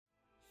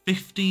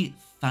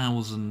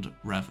50,000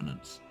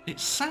 revenants. It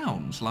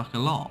sounds like a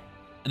lot.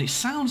 And it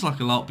sounds like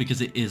a lot because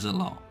it is a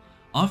lot.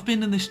 I've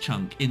been in this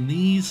chunk, in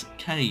these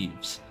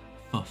caves,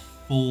 for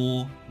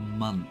 4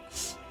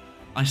 months.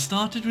 I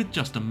started with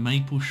just a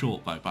maple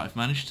shortbow, but I've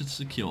managed to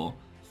secure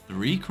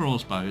 3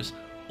 crossbows,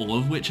 all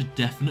of which are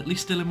definitely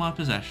still in my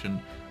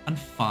possession, and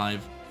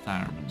 5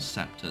 Theremin's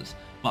scepters.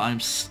 But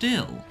I'm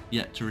still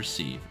yet to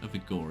receive a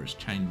Vigorous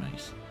chain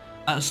mace.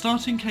 At a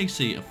starting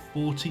KC of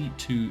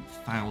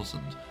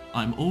 42,000,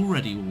 I'm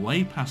already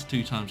way past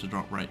 2 times the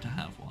drop rate to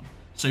have one.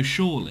 So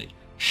surely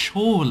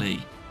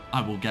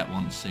I will get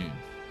one soon.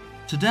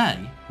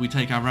 Today, we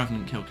take our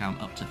Revenant kill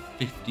count up to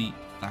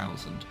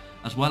 50,000,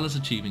 as well as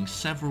achieving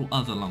several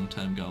other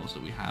long-term goals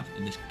that we have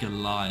in this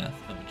Goliath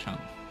of a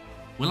chunk.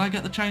 Will I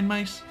get the chain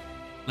mace?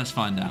 Let's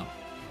find out.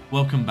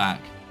 Welcome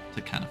back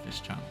to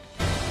Canifis Chunk.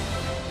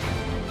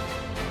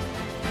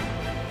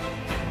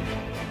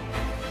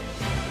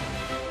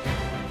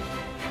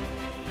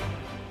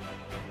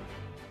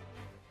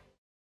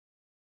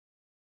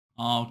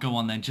 Oh, go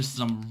on then. Just as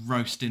I'm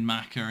roasting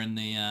Macca in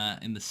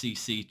the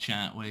CC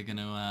chat, we're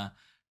gonna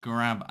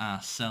grab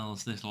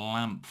ourselves this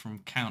lamp from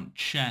Count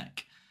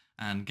Check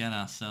and get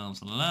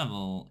ourselves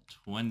level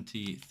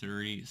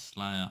 23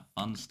 Slayer.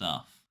 Fun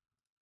stuff.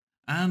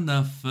 And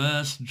the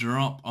first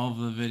drop of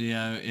the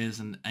video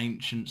is an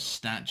ancient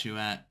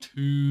statuette,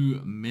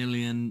 2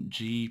 million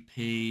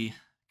GP.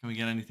 Can we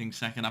get anything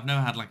second? I've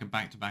never had like a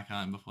back-to-back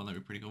item before. That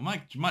would be pretty cool.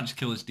 Might just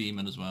kill this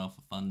demon as well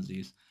for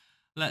funsies.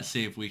 Let's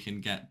see if we can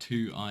get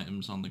 2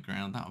 items on the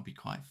ground. That would be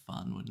quite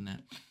fun, wouldn't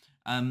it?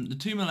 The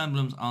 2 mil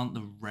emblems aren't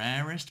the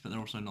rarest, but they're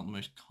also not the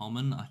most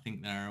common. I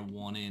think they're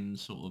 1 in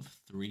sort of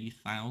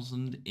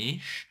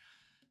 3,000-ish.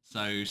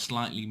 So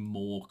slightly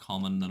more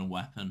common than a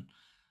weapon,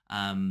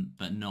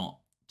 but not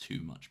too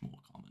much more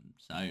common.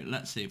 So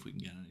let's see if we can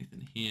get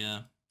anything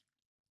here.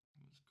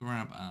 Let's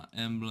grab our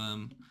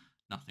emblem.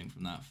 Nothing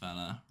from that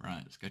fella.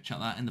 Right, let's go chuck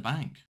that in the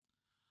bank.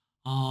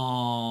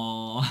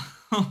 Oh,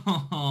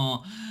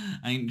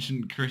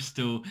 ancient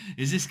crystal.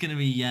 Is this going to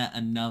be yet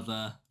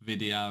another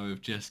video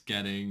of just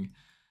getting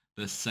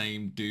the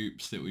same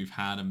dupes that we've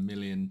had a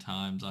million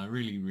times? I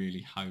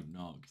really hope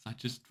not,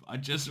 because I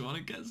just want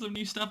to get some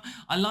new stuff.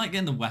 I like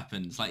getting the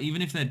weapons. Like,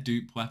 even if they're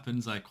dupe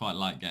weapons, I quite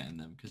like getting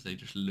them because they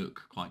just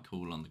look quite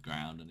cool on the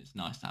ground and it's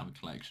nice to have a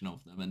collection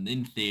of them. And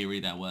in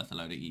theory, they're worth a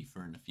load of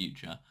ether in the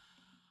future.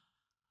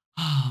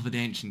 But the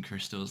ancient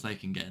crystals, they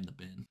can get in the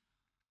bin.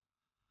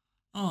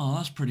 Oh,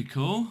 that's pretty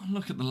cool.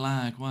 Look at the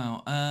lag.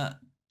 Wow.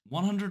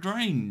 100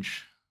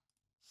 range.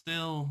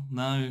 Still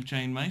no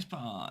chain mace,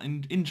 but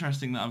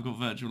interesting that I've got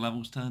virtual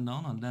levels turned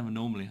on. I never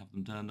normally have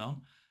them turned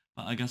on,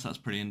 but I guess that's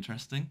pretty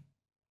interesting.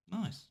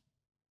 Nice.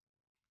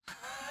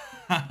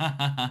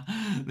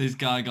 This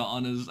guy got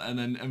on us and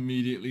then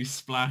immediately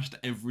splashed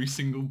every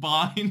single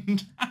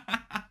bind.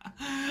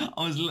 I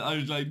was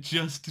like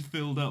just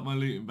filled up my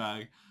looting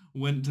bag,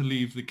 went to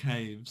leave the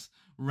caves,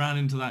 ran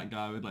into that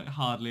guy with like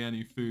hardly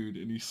any food,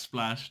 and he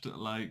splashed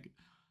like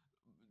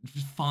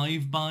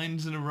 5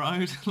 binds in a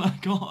row to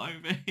like got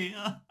over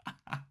here.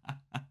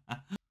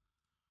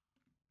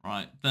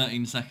 Right,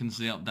 13 seconds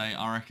to the update.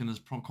 I reckon there's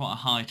quite a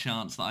high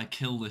chance that I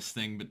kill this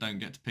thing but don't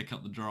get to pick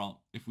up the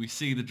drop. If we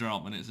see the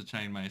drop and it's a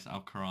chain mace,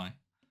 I'll cry.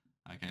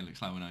 Okay,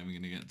 looks like we're not even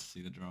going to get to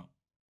see the drop.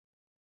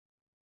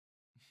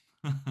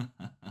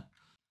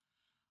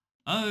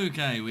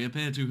 Okay, we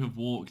appear to have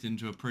walked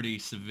into a pretty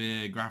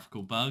severe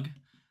graphical bug,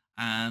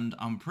 and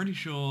I'm pretty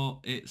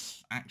sure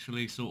it's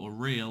actually sort of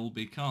real,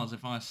 because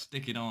if I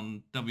stick it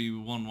on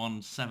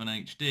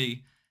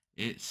W117HD,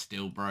 it's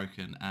still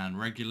broken, and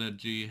regular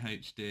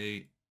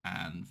GHD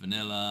and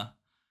vanilla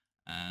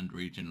and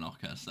region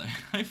locker. So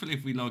hopefully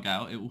if we log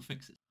out, it will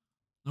fix it.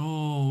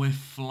 Oh, we're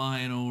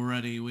flying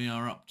already. We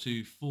are up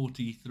to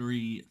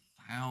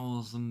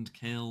 43,000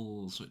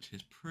 kills, which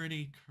is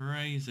pretty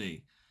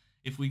crazy.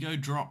 If we go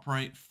drop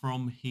rate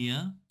from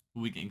here,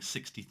 we're getting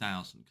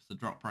 60,000, because the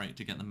drop rate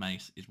to get the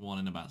mace is 1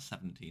 in about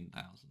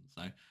 17,000.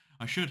 So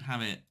I should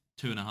have it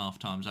 2.5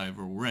 times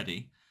over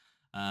already,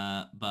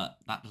 but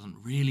that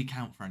doesn't really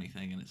count for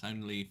anything, and it's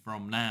only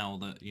from now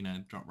that, you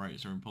know, drop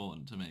rates are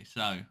important to me.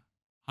 So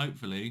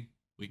hopefully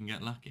we can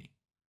get lucky.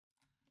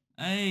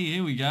 Hey,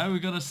 here we go. We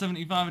got a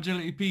 75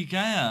 agility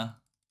PKer.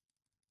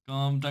 Come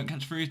on, don't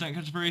catch freeze, don't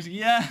catch freeze.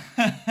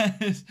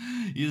 Yes!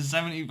 Your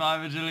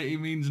 75 agility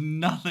means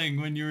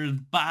nothing when you're as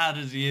bad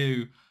as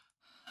you.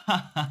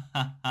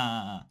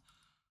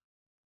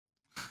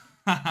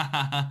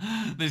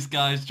 This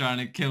guy's trying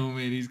to kill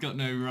me and he's got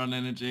no run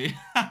energy.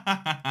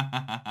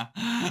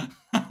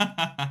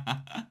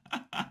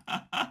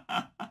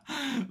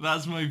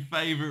 That's my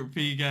favourite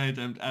PK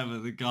attempt ever,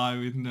 the guy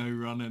with no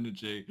run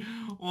energy.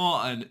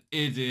 What an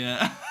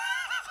idiot.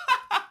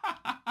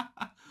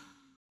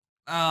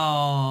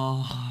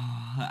 Oh,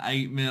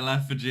 8 mil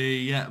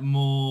effigy, yet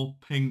more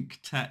pink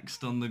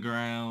text on the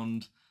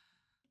ground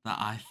that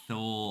I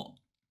thought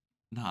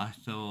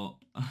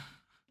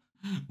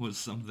was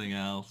something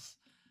else.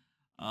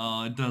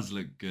 Oh, it does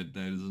look good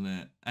though, doesn't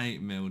it?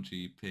 8 mil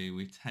GP,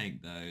 we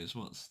take those.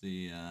 What's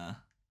the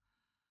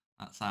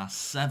That's our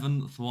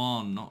 7th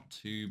one. Not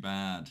too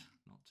bad.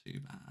 Not too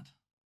bad.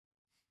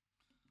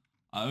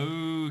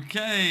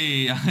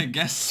 Okay, I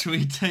guess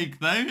we take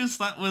those.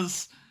 That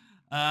was...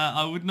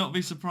 I would not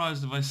be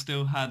surprised if I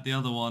still had the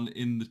other one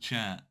in the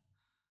chat.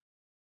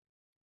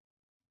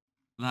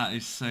 That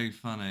is so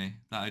funny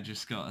that I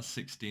just got a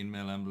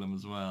 16mm emblem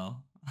as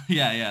well.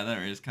 Yeah,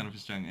 there it is.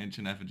 Canifis Edition,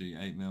 Ancient Effigy,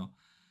 8mm.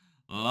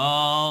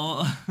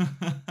 LOL.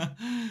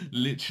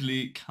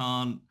 Literally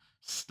can't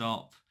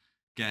stop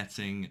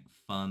getting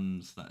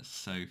funds. That's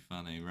so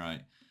funny.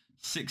 Right.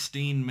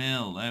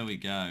 16mm. There we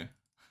go.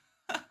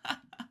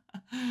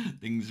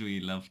 Things we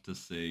love to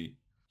see.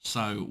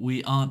 So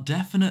we are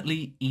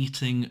definitely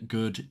eating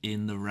good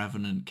in the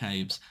Revenant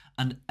Caves.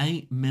 An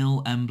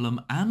 8mm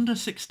emblem and a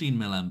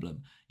 16mm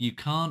emblem. You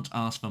can't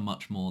ask for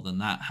much more than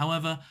that.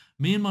 However,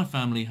 me and my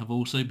family have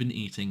also been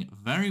eating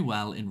very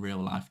well in real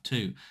life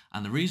too.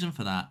 And the reason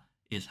for that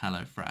is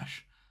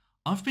HelloFresh.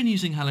 I've been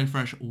using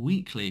HelloFresh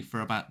weekly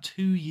for about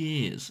 2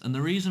 years. And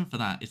the reason for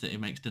that is that it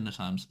makes dinner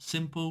times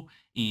simple,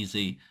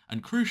 easy,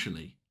 and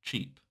crucially,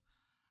 cheap.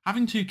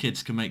 Having 2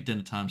 kids can make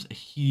dinner times a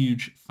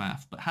huge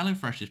faff, but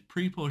HelloFresh's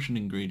pre-portioned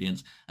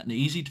ingredients and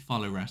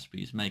easy-to-follow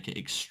recipes make it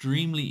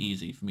extremely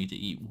easy for me to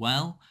eat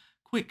well,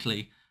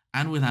 quickly,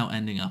 and without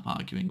ending up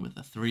arguing with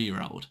a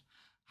 3-year-old.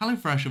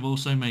 HelloFresh have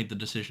also made the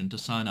decision to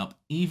sign up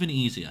even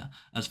easier,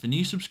 as for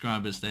new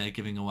subscribers they are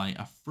giving away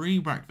a free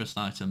breakfast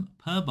item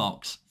per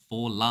box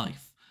for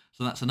life.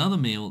 So that's another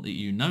meal that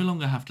you no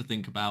longer have to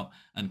think about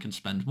and can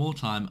spend more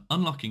time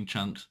unlocking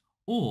chunks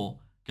or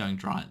going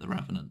dry at the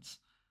Revenants.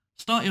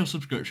 Start your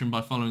subscription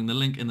by following the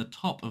link in the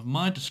top of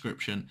my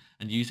description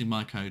and using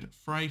my code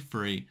FRAY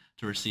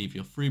to receive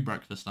your free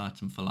breakfast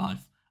item for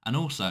life, and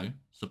also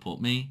support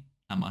me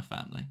and my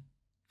family.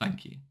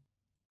 Thank you.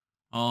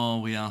 Oh,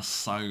 we are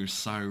so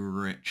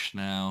rich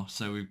now.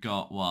 So we've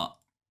got, what,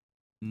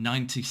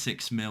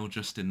 96mm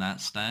just in that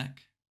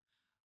stack,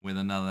 with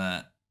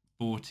another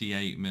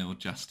 48mm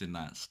just in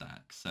that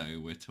stack.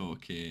 So we're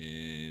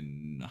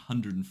talking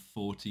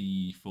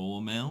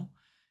 144mm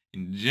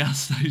in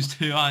just those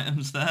 2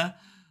 items there.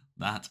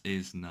 That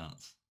is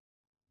nuts.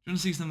 Do you want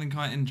to see something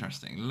quite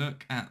interesting?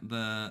 Look at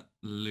the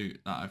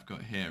loot that I've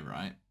got here,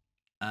 right?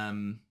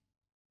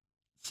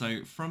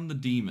 So from the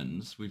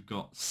demons, we've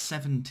got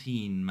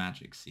 17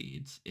 magic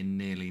seeds in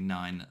nearly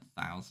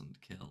 9,000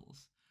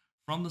 kills.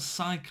 From the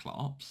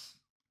Cyclops,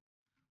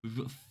 we've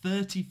got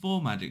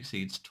 34 magic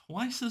seeds,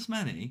 twice as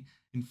many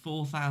in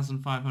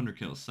 4,500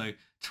 kills. So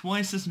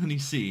twice as many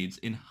seeds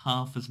in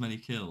half as many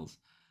kills.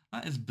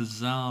 That is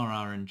bizarre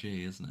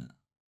RNG, isn't it?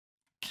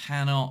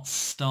 Cannot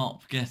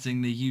stop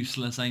getting the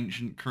useless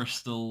ancient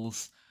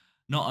crystals.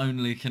 Not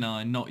only can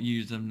I not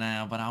use them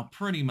now, but I'll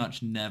pretty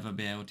much never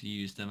be able to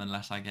use them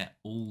unless I get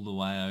all the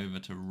way over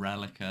to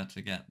Relica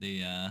to get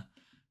the to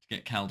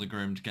get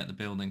Keldagrim to get the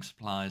building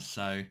supplies.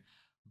 So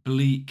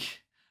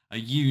bleak, a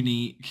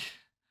unique,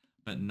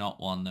 but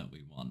not one that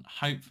we want.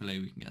 Hopefully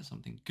we can get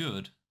something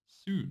good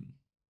soon.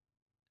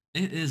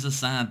 It is a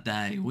sad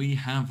day. We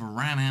have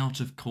ran out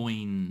of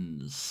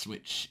coins,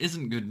 which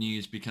isn't good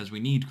news because we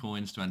need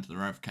coins to enter the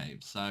Rev Cave.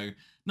 So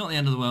not the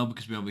end of the world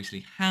because we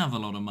obviously have a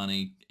lot of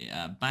money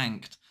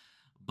banked,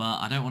 but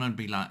I don't want to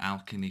be like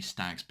alking these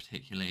stacks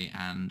particularly,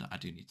 and I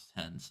do need to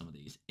turn some of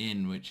these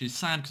in, which is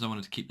sad because I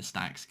wanted to keep the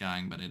stacks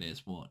going, but it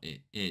is what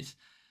it is.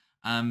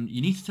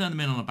 You need to turn them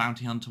in on a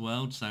bounty hunter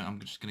world, so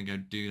I'm just going to go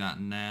do that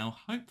now.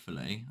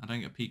 Hopefully I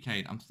don't get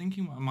PK'd. I'm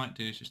thinking what I might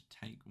do is just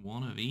take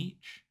one of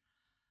each.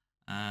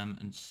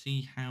 And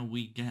see how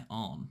we get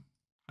on.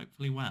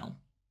 Hopefully well.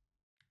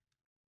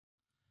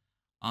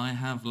 I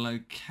have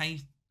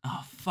located...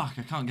 Oh, fuck,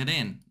 I can't get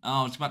in. Oh,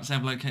 I was about to say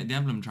I've located the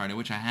emblem trader,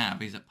 which I have.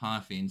 He's at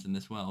Pyrefiends in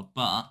this world,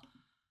 but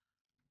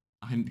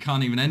I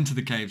can't even enter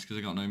the caves because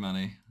I got no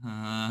money.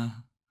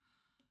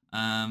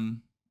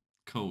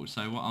 Cool.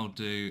 So what I'll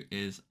do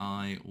is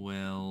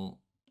I'll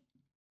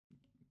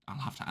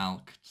have to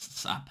alk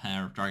a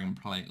pair of dragon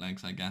plate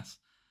legs, I guess.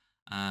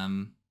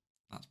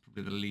 That's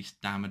probably the least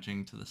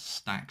damaging to the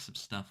stacks of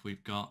stuff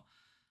we've got.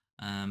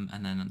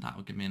 And then that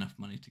will give me enough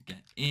money to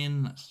get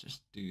in. Let's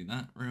just do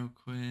that real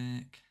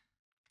quick.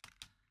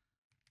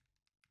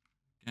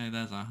 Okay,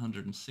 there's our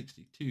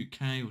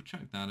 162k. We'll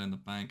chuck that in the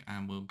bank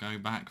and we'll go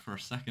back for a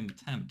second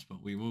attempt,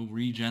 but we will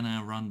regen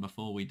our run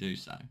before we do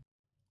so.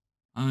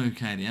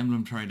 Okay, the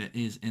emblem trader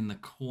is in the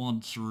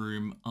quads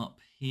room up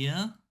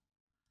here.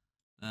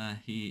 There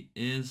he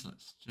is.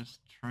 Let's just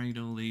trade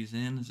all these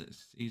in. Is it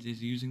as easy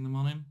as using them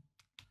on him?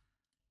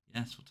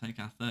 Yes, we'll take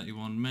our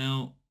 31mm.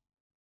 We'll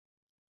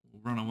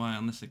run away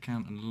on this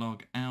account and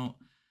log out.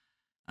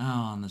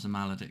 Oh, and there's a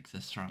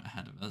Maledictus right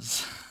ahead of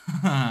us.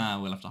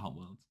 We'll have to hot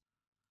worlds.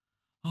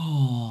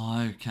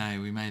 Oh, okay,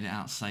 we made it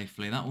out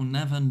safely. That will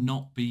never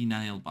not be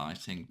nail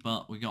biting,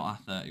 but we got our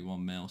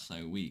 31mm,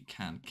 so we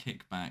can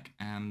kick back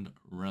and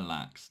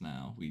relax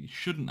now. We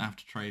shouldn't have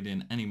to trade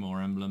in any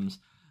more emblems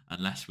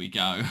unless we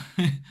go,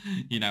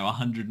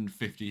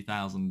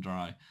 150,000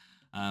 dry.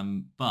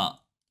 But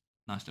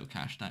nice little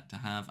cash stack to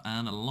have,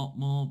 and a lot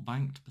more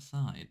banked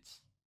besides.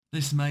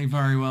 This may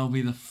very well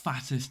be the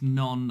fattest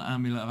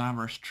non-Amulet of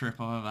Avarice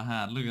trip I've ever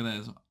had. Look at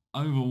this.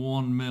 Over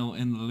 1 mil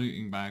in the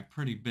looting bag.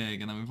 Pretty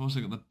big. And then we've also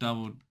got the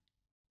double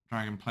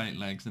dragon plate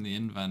legs in the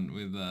invent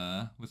with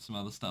some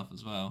other stuff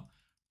as well.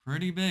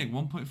 Pretty big.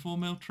 1.4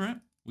 mil trip.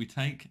 We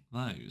take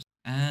those.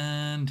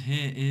 And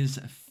here is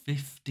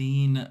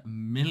 15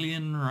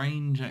 million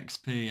range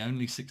XP.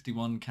 Only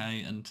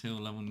 61k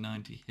until level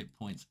 90 hit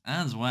points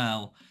as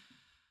well.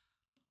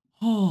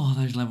 Oh,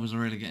 those levels are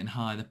really getting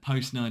high. The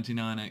post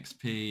 99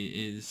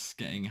 XP is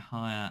getting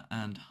higher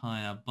and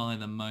higher by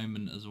the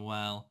moment as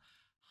well.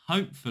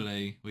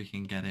 Hopefully we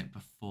can get it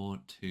before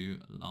too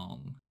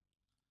long.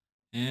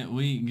 Here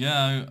we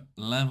go.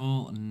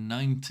 Level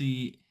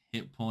 90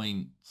 hit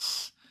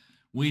points.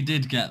 We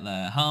did get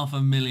there.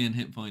 500,000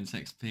 hit points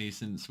XP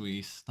since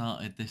we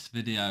started this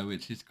video,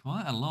 which is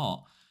quite a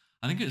lot.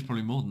 I think it's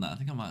probably more than that. I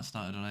think I might have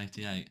started on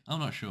 88. I'm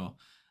not sure.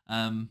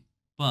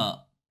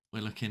 But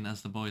we're looking,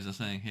 as the boys are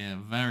saying here,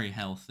 very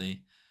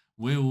healthy.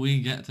 Will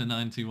we get to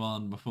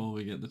 91 before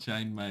we get the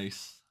chain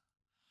mace?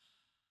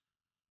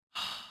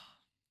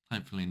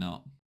 Hopefully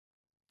not.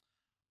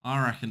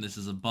 I reckon this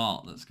is a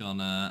bot that's gone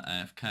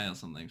AFK or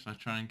something. Should I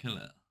try and kill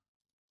it?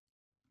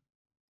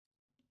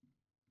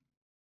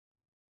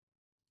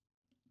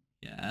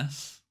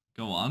 Yes.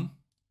 Go on.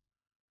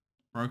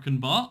 Broken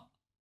bot?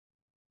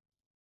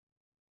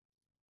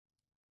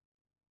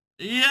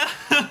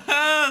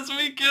 Yes!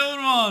 We killed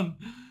one!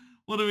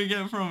 What do we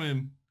get from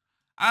him?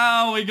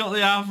 Oh, we got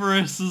the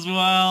avarice as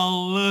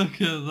well.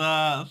 Look at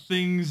that.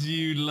 Things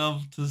you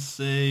love to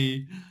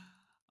see.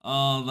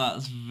 Oh,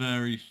 that's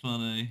very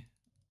funny.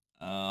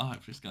 I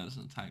hope this guy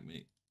doesn't attack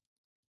me.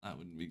 That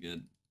wouldn't be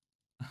good.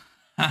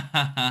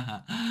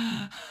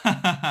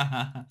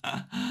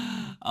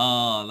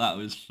 Oh, that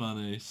was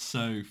funny.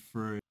 So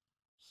free.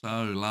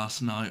 So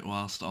last night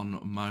whilst on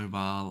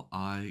mobile,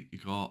 I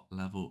got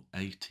level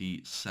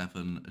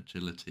 87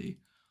 agility,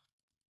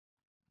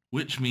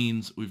 which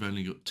means we've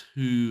only got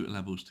 2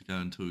 levels to go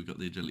until we've got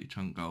the agility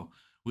chunk goal,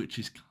 which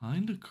is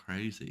kind of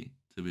crazy,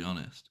 to be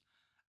honest.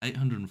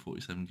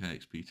 847k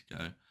XP to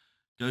go.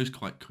 Goes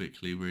quite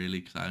quickly, really,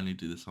 because I only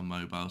do this on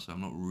mobile, so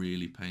I'm not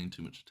really paying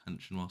too much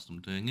attention whilst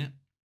I'm doing it.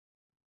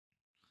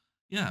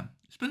 Yeah,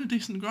 it's been a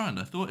decent grind.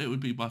 I thought it would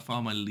be by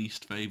far my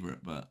least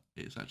favourite, but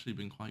it's actually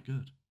been quite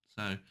good.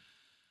 So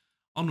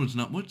onwards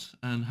and upwards,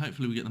 and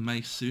hopefully we get the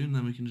mace soon,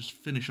 then we can just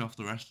finish off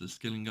the rest of the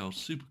skilling goals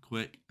super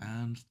quick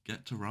and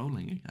get to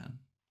rolling again.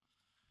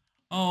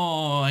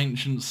 Oh,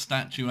 ancient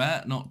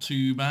statuette, not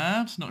too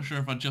bad. Not sure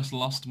if I just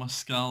lost my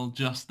skull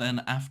just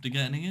then after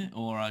getting it,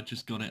 or I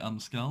just got it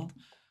unskulled,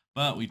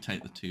 but we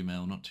take the 2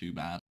 mil, not too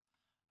bad.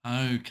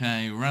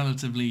 Okay,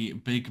 relatively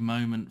big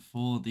moment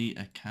for the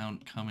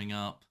account coming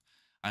up.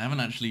 I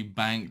haven't actually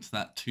banked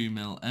that 2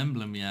 mil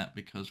emblem yet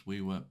because we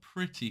were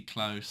pretty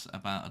close,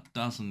 about a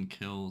dozen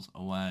kills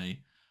away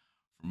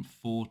from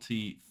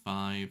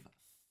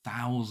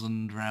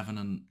 45,000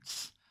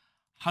 revenants.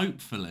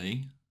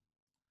 Hopefully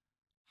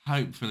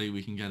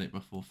we can get it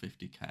before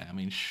 50k. I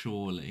mean,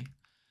 surely.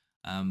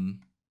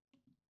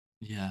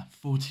 Yeah,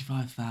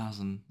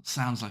 45,000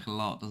 sounds like a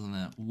lot, doesn't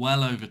it?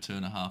 Well over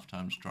 2.5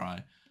 times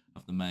try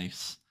of the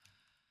mace.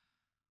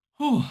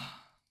 Whew,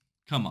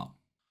 come on.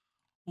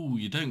 Oh,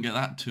 you don't get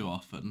that too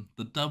often.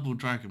 The double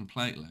dragon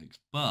plate legs,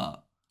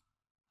 but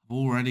I've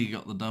already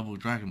got the double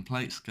dragon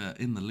plate skirt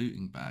in the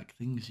looting bag.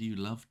 Things you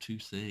love to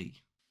see.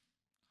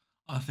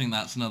 I think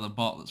that's another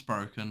bot that's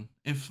broken.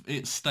 If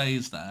it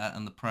stays there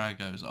and the prayer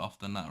goes off,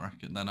 then I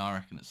reckon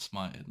it's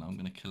smited, and I'm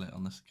going to kill it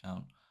on this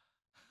account.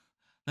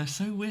 They're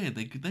so weird.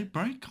 They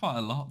break quite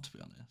a lot, to be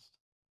honest.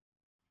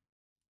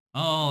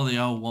 Oh, the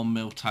old 1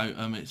 mil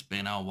totem. It's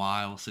been a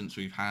while since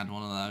we've had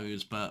one of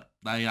those, but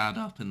they add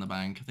up in the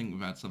bank. I think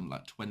we've had something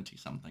like 20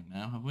 something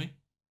now, have we?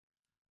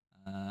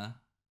 Yeah,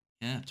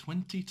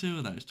 22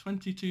 of those.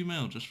 22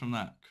 mil just from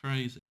that.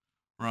 Crazy.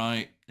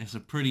 Right, it's a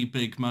pretty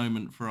big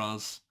moment for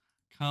us.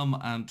 Come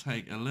and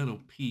take a little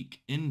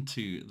peek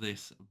into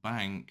this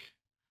bank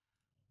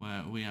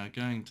where we are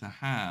going to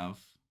have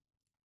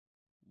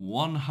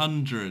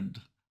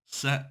 100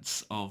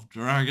 sets of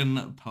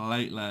dragon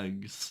plate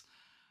legs.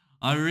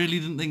 I really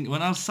didn't think,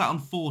 when I was sat on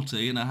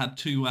 40 and I had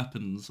 2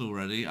 weapons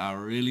already, I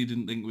really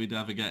didn't think we'd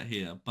ever get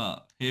here.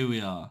 But here we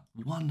are,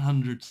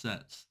 100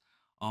 sets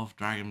of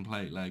dragon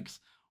plate legs.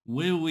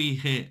 Will we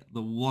hit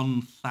the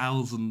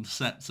 1,000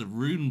 sets of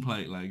rune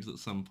plate legs at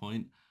some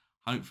point?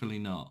 Hopefully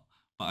not.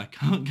 But I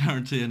can't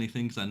guarantee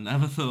anything because I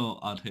never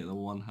thought I'd hit the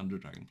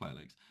 100 dragon plate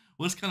legs.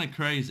 What's kind of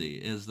crazy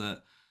is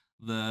that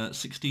the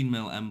 16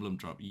 mil emblem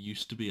drop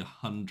used to be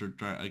 100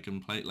 dragon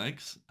plate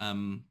legs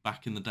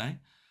back in the day.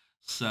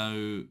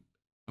 So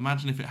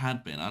imagine if it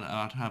had been,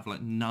 I'd have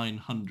like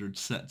 900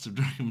 sets of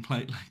dragon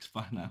plate legs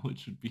by now,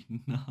 which would be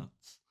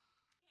nuts.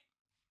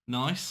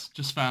 Nice.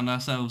 Just found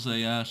ourselves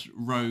a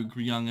rogue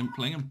young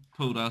impling and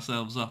pulled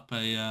ourselves up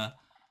a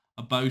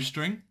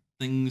bowstring.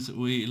 Things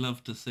we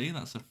love to see.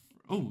 That's a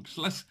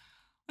let's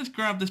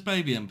grab this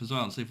baby imp as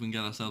well and see if we can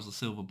get ourselves a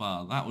silver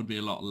bar. That would be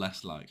a lot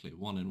less likely,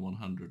 1 in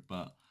 100,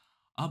 but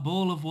a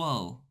ball of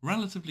wool,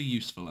 relatively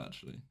useful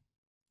actually.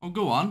 Oh,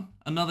 go on.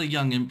 Another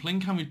young impling.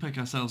 Can we pick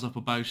ourselves up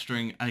a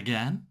bowstring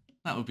again?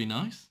 That would be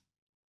nice.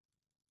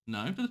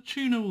 No, but the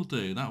tuna will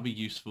do. That'll be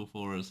useful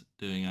for us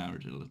doing our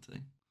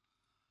agility.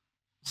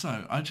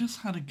 So, I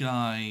just had a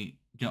guy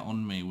get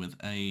on me with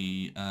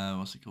a,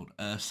 what's it called?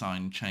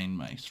 Ursine chain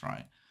mace,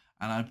 right?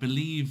 And I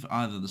believe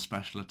either the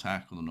special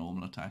attack or the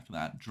normal attack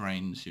that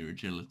drains your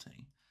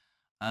agility.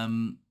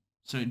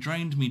 So it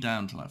drained me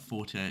down to like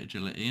 48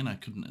 agility and I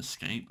couldn't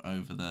escape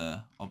over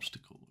the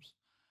obstacles.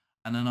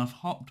 And then I've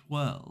hopped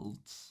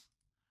worlds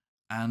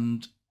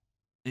and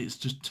it's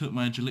just took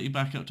my agility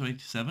back up to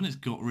 87. It's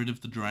got rid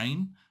of the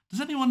drain. Does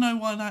anyone know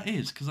why that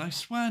is? Because I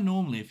swear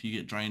normally if you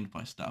get drained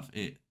by stuff,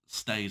 it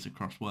stays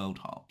across world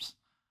hops.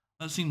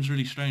 That seems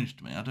really strange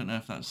to me. I don't know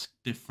if that's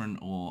different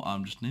or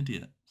I'm just an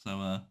idiot.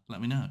 So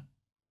let me know.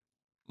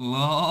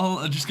 Lol,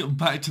 I just got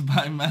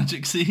back-to-back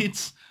magic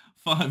seeds.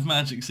 5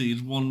 magic seeds,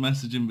 1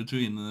 message in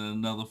between, and then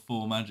another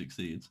 4 magic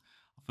seeds.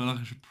 I feel like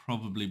I should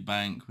probably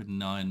bank with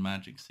 9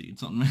 magic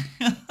seeds on me.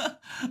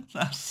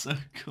 That's so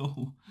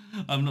cool.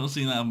 I've not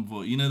seen that happen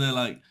before. You know, they're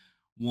like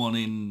 1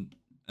 in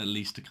at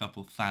least a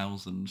couple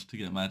thousand to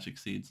get magic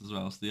seeds as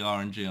well. So the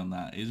RNG on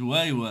that is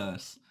way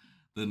worse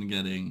than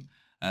getting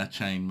a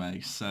chain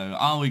mace. So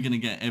are we going to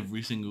get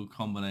every single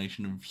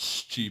combination of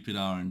stupid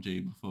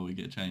RNG before we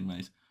get chain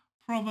mace?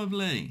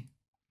 Probably.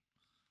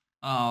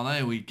 Oh,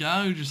 there we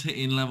go. Just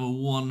hitting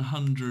level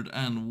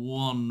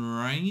 101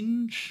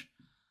 range.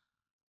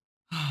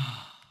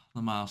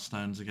 The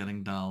milestones are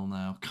getting dull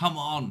now. Come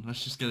on,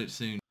 let's just get it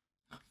soon.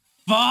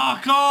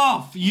 Fuck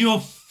off! You're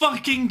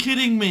fucking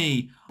kidding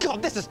me!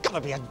 God, this has got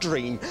to be a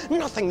dream.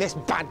 Nothing this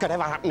bad could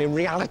ever happen in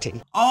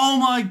reality. Oh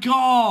my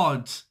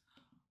god!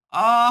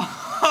 Oh,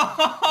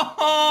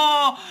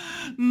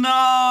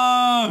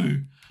 no!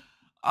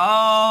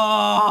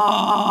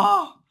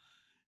 Oh!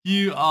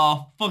 You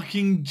are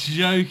fucking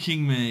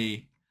joking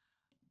me.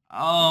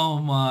 Oh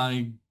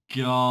my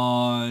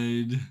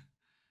god.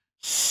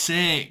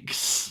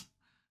 6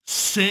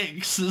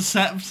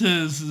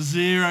 scepters,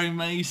 0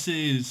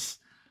 maces.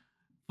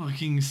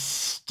 Fucking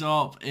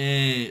stop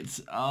it.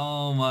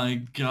 Oh my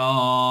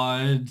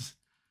god.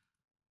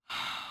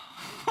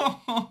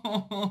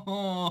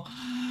 Oh.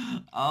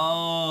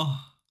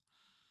 Oh.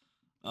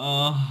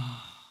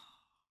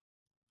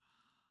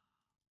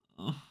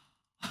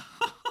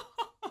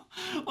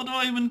 What do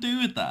I even do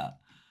with that?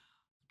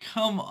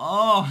 Come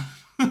on.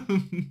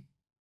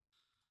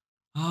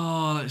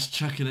 Oh, let's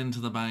chuck it into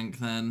the bank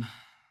then.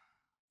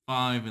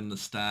 5 in the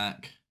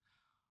stack.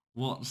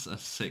 What's a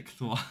 6th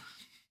one?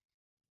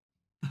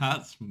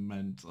 That's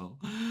mental.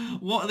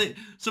 What are they?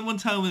 Someone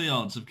tell me the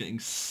odds of getting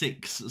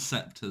 6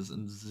 scepters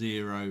and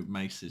 0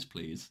 maces,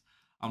 please.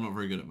 I'm not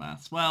very good at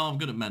maths. Well, I'm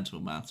good at mental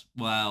maths.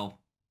 Well,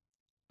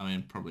 I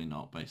mean, probably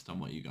not based on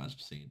what you guys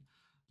have seen.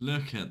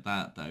 Look at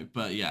that, though.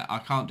 But yeah, I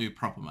can't do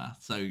proper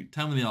math. So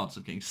tell me the odds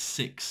of getting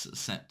 6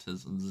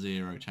 scepters and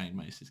 0 chain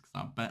maces, because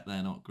I bet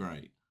they're not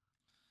great.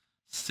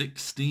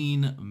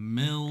 16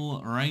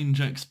 mil range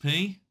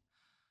XP.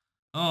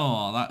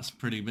 Oh, that's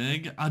pretty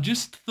big. I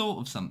just thought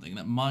of something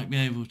that might be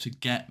able to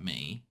get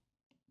me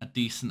a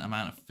decent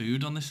amount of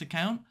food on this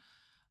account.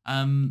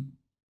 The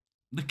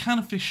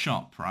Canifis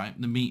shop, right?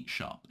 The meat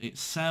shop. It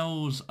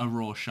sells a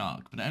raw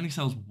shark, but it only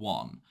sells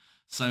 1.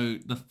 So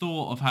the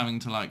thought of having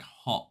to like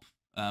hop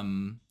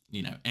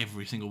you know,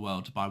 every single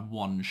world to buy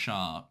 1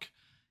 shark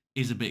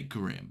is a bit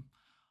grim.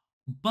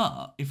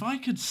 But if I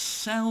could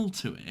sell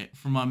to it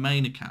from my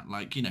main account,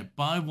 like, you know,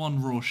 buy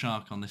 1 raw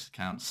shark on this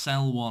account,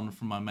 sell 1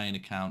 from my main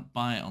account,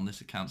 buy it on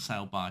this account,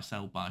 sell, buy,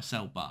 sell, buy,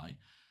 sell, buy,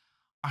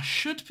 I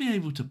should be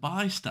able to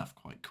buy stuff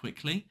quite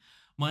quickly.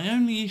 My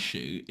only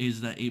issue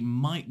is that it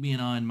might be an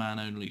Iron Man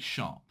only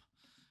shop.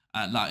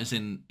 Like, as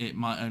in, it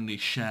might only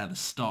share the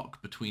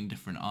stock between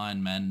different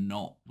Iron Men,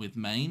 not with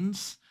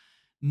mains.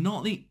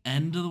 Not the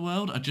end of the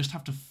world. I just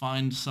have to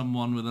find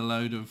someone with a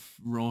load of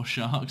raw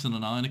sharks on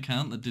an Iron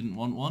account that didn't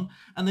want one.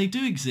 And they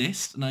do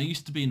exist, and I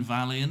used to be in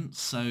Valiant,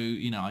 so,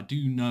 you know, I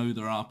do know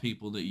there are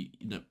people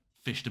that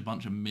fished a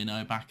bunch of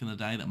minnow back in the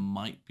day that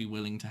might be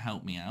willing to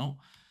help me out.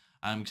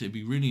 Because it'd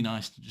be really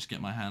nice to just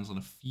get my hands on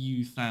a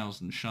few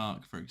thousand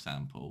shark, for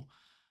example.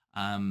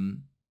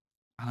 And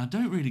I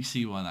don't really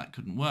see why that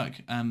couldn't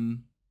work.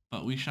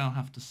 But we shall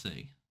have to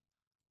see.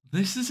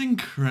 This is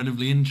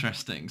incredibly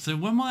interesting. So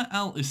when my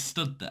alt is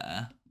stood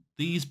there,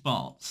 these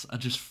bots are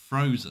just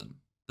frozen.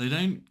 They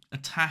don't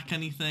attack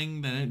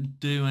anything. They don't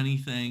do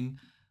anything.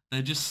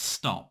 They're just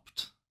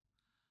stopped.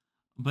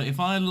 But if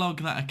I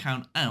log that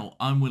account out,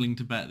 I'm willing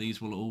to bet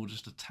these will all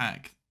just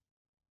attack.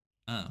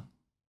 Oh.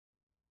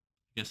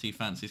 Guess he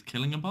fancies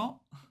killing a bot?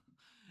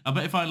 I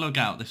bet if I log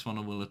out, this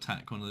one will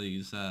attack one of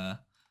these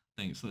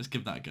things. So let's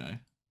give that a go.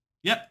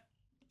 Yep.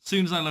 As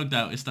soon as I logged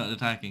out, it started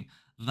attacking.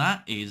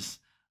 That is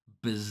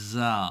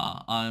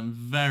bizarre. I'm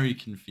very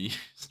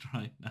confused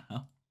right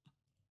now.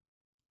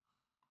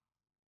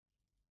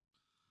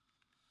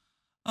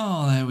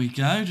 Oh, there we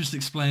go. Just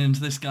explaining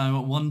to this guy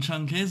what one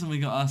chunk is, and we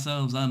got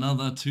ourselves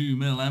another 2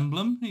 mil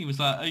emblem. He was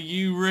like, "Are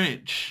you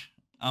rich?"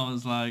 I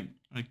was like,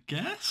 I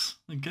guess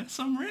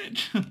I'm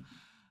rich."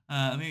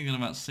 I think I got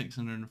about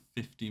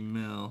 650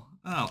 mil.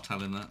 I'll tell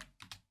him that.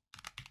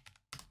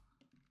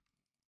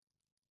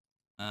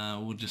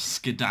 We'll just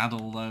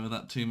skedaddle though with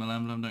that 2 mil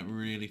emblem. Don't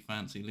really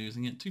fancy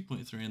losing it.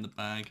 2.3 in the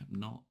bag.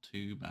 Not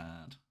too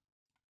bad.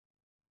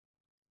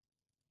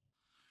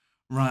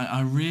 Right,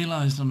 I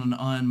realised on an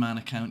Ironman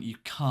account you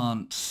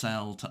can't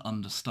sell to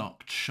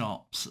understocked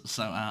shops,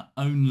 so our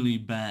only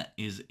bet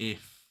is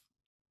if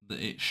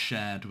it's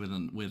shared with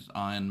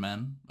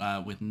Ironmen,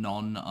 with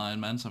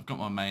non-Ironmen. So I've got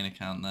my main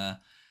account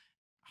there.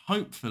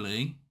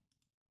 Hopefully,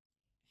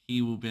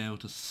 he will be able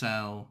to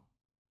sell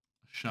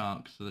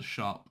sharks to the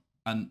shop,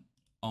 and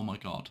oh my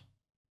god.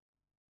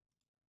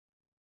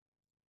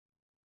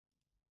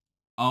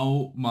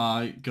 Oh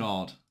my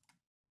god.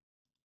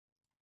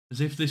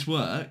 As if this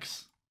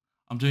works.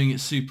 I'm doing it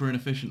super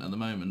inefficient at the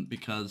moment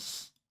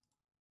because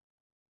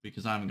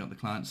I haven't got the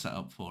client set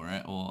up for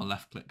it or a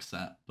left click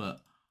set, but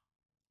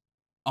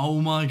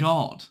oh my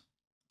god.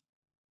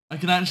 I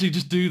can actually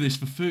just do this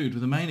for food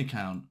with a main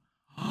account.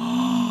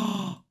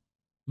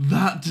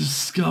 That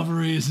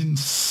discovery is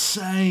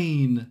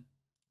insane.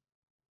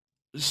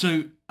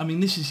 So, I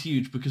mean, this is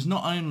huge because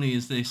not only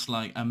is this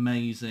like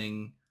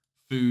amazing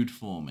food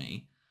for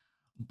me,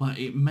 but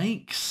it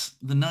makes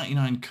the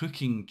 99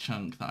 cooking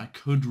chunk that I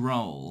could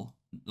roll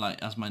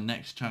like as my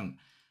next chunk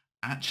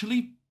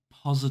actually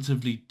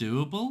positively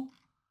doable.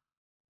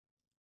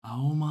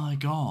 Oh my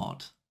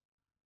god.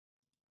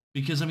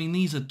 Because I mean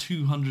these are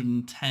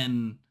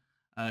 210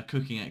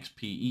 cooking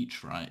XP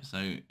each, right?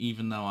 So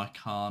even though I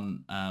can't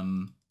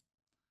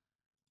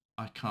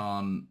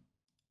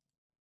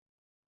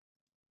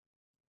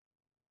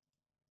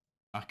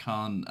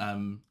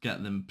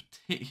get them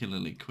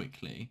particularly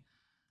quickly,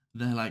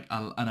 they're like,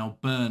 and I'll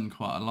burn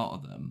quite a lot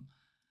of them.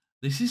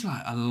 This is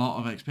like a lot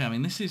of XP. I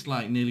mean, this is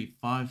like nearly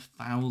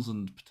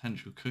 5,000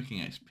 potential cooking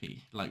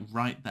XP, like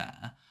right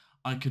there.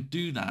 I could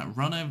do that,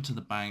 run over to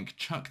the bank,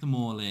 chuck them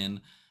all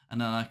in,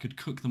 and then I could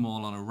cook them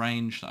all on a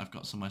range that I've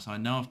got somewhere. So I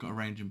know I've got a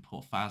range in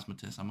Port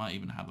Phasmatis. I might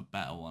even have a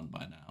better one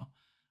by now.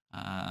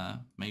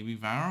 Maybe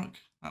Varrock?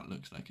 That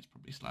looks like it's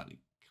probably slightly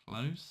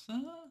closer.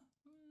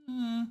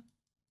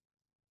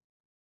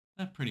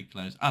 They're pretty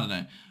close. I don't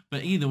know.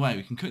 But either way,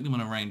 we can cook them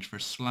on a range for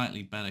a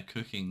slightly better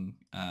cooking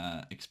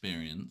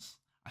experience.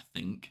 I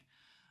think.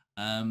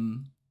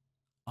 Oh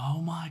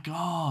my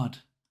god.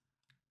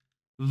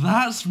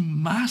 That's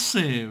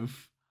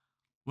massive.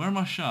 Where are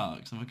my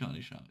sharks? Have I got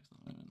any sharks at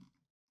the moment?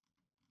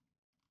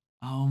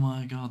 Oh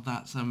my god,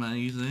 that's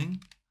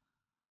amazing.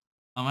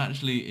 I'm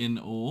actually in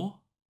awe.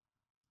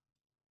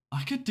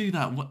 I could do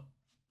that. What?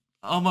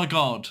 Oh my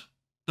god.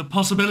 The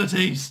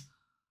possibilities.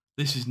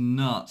 This is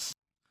nuts.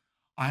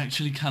 I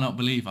actually cannot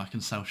believe I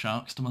can sell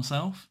sharks to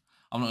myself.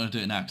 I'm not going to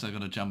do it now because I've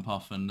got to jump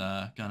off and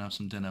go and have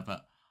some dinner,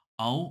 but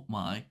oh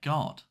my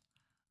god.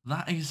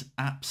 That is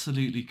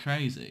absolutely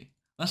crazy.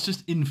 That's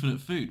just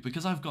infinite food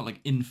because I've got like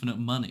infinite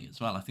money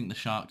as well. I think the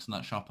sharks in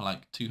that shop are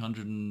like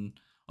 200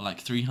 or like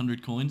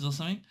 300 coins or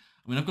something.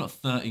 I mean, I've got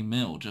 30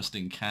 mil just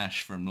in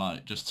cash from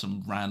like just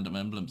some random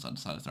emblems I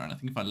decided to throw in. I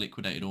think if I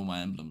liquidated all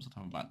my emblems, I'd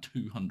have about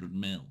 200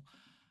 mil.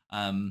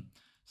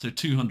 So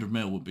 200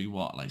 mil would be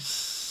what, like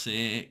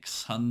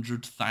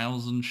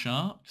 600,000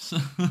 sharks?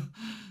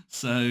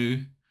 So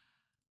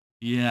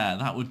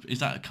yeah, is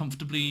that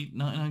comfortably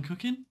 99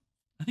 cooking?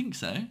 I think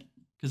so.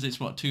 Because it's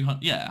what,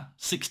 200, yeah,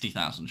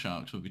 60,000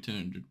 sharks would be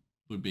 200,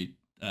 would be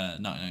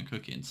 99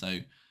 cooking. So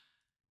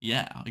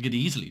yeah, I could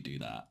easily do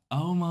that.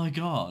 Oh my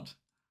god.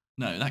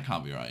 No, that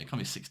can't be right. It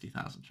can't be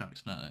 60,000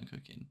 sharks for 99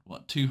 cooking.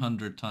 What,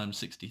 200 times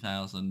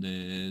 60,000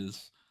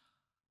 is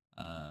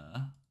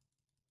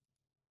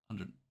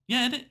 100.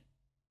 Yeah,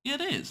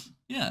 it is.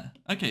 Yeah.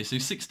 Okay, so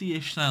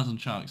 60-ish thousand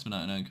sharks for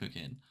 99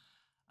 cooking.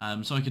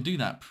 So I could do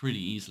that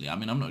pretty easily. I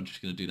mean, I'm not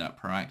just going to do that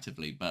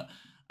proactively, but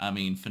I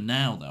mean, for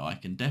now, though, I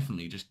can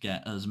definitely just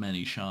get as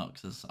many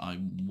sharks as I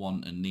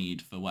want and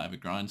need for whatever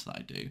grinds that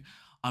I do.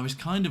 I was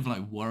kind of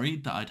like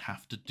worried that I'd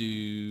have to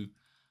do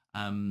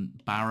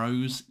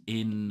barrows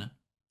in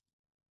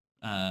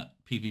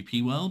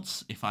PvP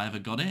worlds if I ever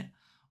got it,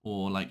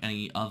 or like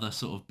any other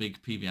sort of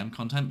big PVM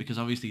content, because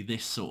obviously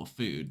this sort of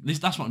food,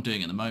 that's what I'm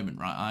doing at the moment,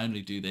 right? I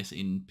only do this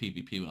in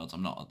PvP worlds.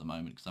 I'm not at the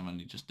moment because I'm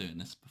only just doing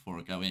this before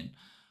I go in.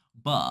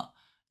 But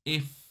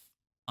if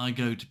I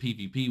go to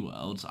PvP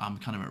worlds, I'm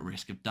kind of at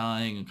risk of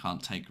dying and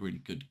can't take really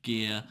good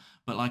gear.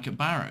 But like at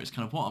Barrows,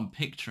 kind of what I'm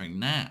picturing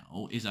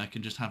now is I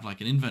can just have like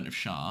an invent of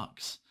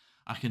sharks.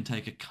 I can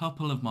take a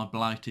couple of my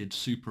blighted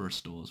super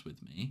restores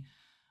with me.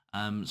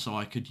 So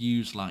I could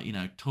use like, you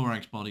know,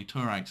 Torag's body,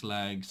 Torag's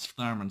legs,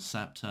 Theremin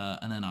scepter,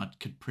 and then I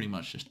could pretty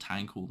much just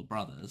tank all the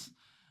brothers.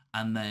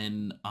 And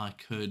then I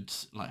could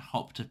like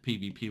hop to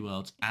PvP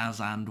worlds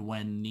as and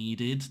when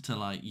needed to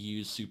like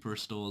use super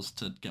restores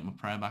to get my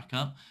prayer back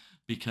up.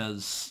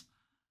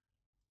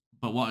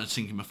 But what I was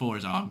thinking before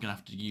is, I'm going to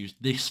have to use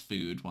this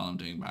food while I'm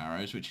doing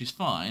barrows, which is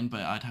fine,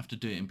 but I'd have to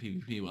do it in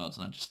PvP worlds,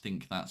 and I just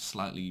think that's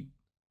slightly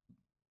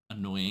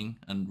annoying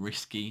and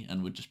risky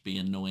and would just be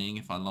annoying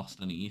if I lost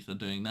any ether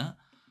doing that.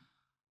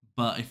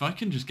 But if I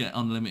can just get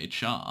unlimited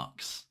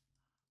sharks,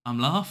 I'm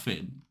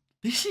laughing.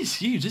 This is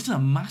huge. This is a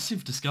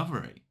massive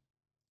discovery.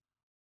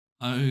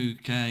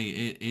 Okay,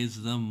 it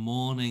is the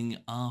morning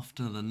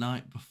after the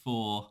night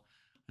before.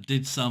 I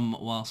did some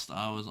whilst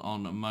I was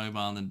on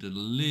mobile and did a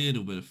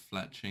little bit of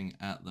fletching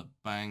at the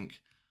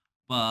bank,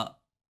 but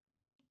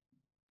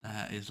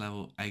that is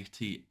level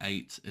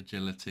 88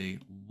 agility.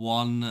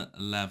 One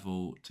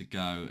level to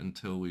go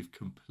until we've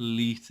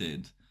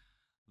completed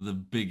the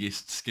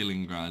biggest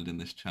skilling grind in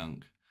this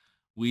chunk.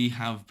 We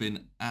have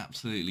been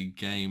absolutely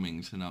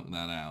gaming to knock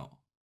that out.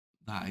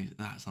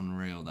 That's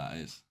unreal, that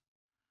is.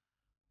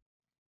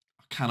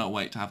 I cannot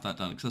wait to have that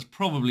done, because that's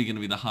probably going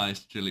to be the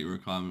highest agility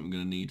requirement we're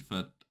going to need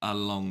for a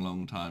long,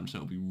 long time, so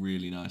it'll be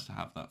really nice to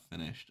have that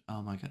finished.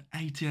 Oh my god,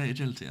 88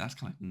 agility, that's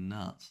kind of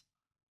nuts.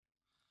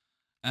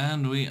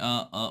 And we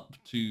are up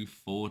to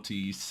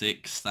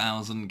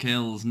 46,000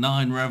 kills,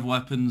 9 rev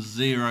weapons,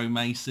 0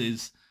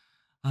 maces.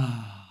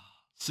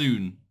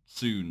 Soon.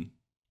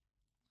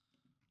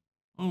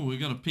 Oh, we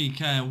got a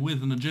PK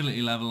with an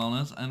agility level on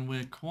us, and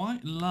we're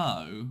quite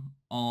low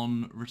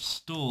on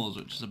restores,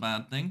 which is a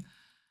bad thing.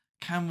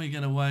 Can we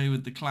get away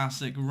with the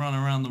classic run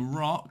around the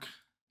rock?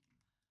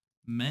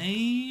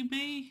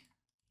 Maybe?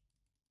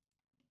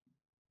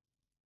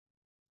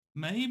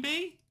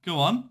 Go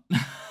on.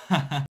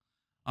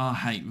 I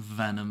hate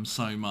venom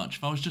so much.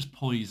 If I was just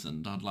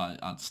poisoned,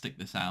 I'd stick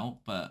this out,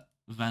 but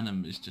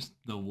venom is just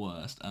the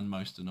worst and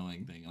most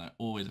annoying thing, and I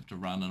always have to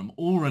run, and I'm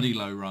already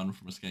low run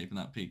from escaping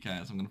that PK, so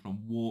I'm going to have to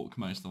walk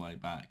most of the way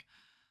back.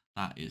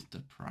 That is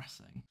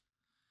depressing.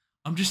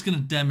 I'm just going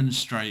to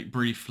demonstrate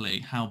briefly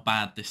how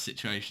bad this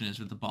situation is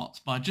with the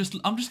bots, but I'm just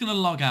going to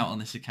log out on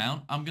this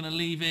account. I'm going to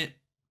leave it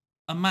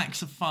a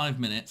max of 5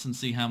 minutes and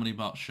see how many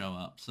bots show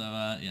up. So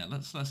yeah,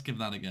 let's give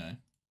that a go.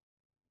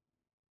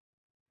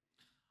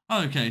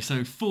 Okay,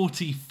 so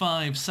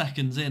 45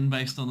 seconds in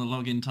based on the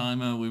login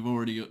timer, we've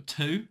already got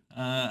 2.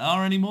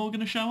 Are any more going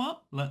to show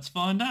up? Let's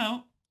find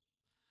out.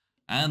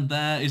 And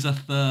there is a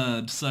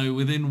third. So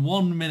within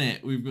 1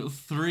 minute, we've got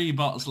 3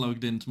 bots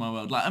logged into my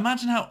world. Like,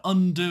 imagine how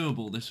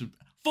undoable this would be.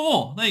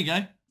 4! There you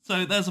go.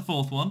 So there's a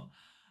 4th one.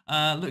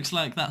 Looks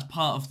like that's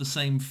part of the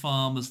same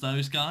farm as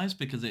those guys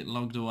because it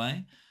logged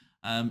away.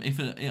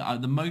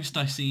 The most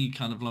I see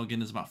kind of log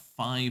in is about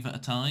 5 at a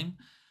time.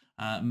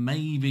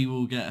 Maybe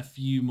we'll get a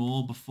few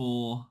more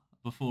before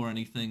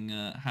anything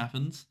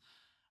happens.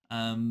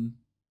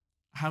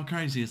 How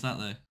crazy is that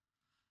though?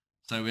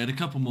 So we had a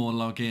couple more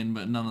log in,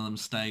 but none of them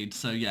stayed.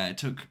 So yeah, it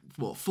took,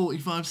 what,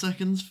 45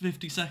 seconds,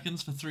 50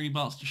 seconds for 3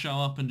 bots to show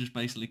up and just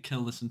basically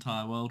kill this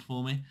entire world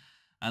for me.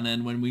 And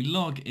then when we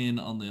log in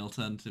on the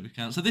alternative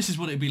account, so this is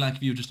what it'd be like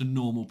if you were just a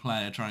normal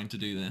player trying to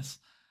do this.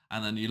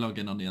 And then you log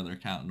in on the other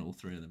account and all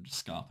 3 of them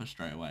just scarper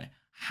straight away.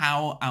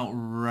 How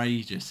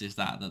outrageous is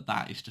that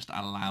that is just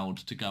allowed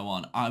to go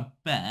on? I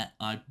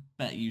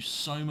bet you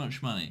so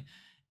much money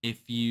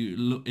if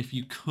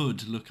you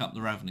could look up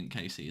the Revenant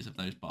KCs of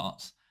those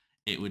bots,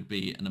 it would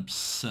be an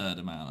absurd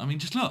amount. I mean,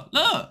 just look at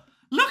all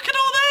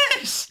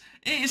this!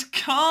 It is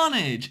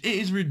carnage. It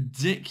is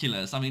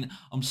ridiculous. I mean,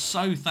 I'm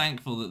so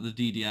thankful that the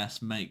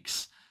DDS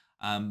makes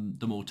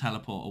them all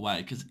teleport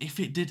away, because if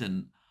it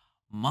didn't,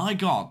 my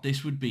god,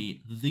 this would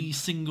be the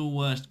single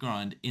worst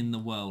grind in the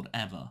world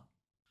ever.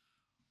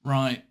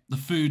 Right, the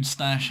food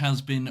stash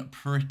has been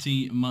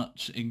pretty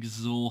much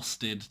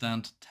exhausted,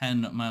 down to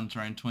 10 manta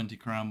and 20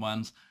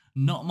 Karambwans.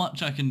 Not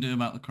much I can do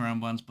about the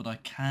Karambwans, but I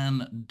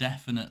can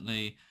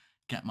definitely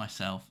get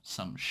myself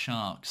some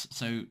sharks.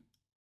 So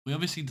we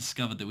obviously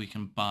discovered that we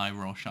can buy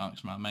raw sharks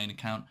from our main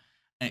account.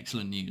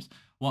 Excellent news.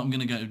 What I'm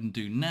going to go and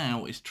do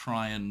now is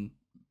try and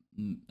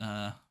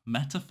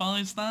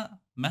metarize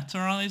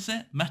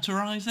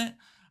it,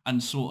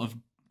 and sort of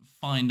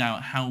find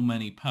out how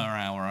many per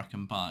hour I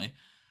can buy,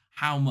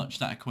 how much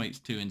that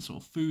equates to in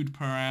sort of food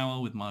per hour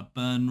with my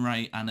burn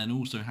rate, and then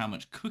also how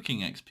much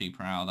cooking XP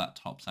per hour that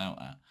tops out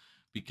at.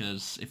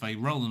 Because if I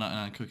roll the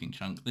 99 cooking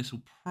chunk, this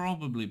will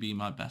probably be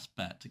my best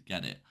bet to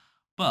get it.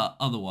 But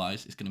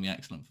otherwise, it's going to be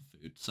excellent for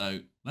food.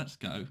 So let's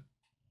go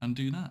and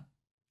do that.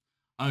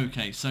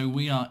 Okay, so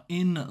we are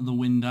in the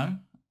window.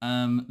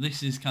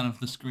 This is kind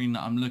of the screen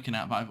that I'm looking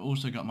at, but I've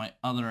also got my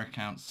other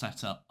account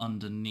set up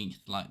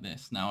underneath like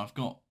this. Now I've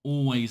got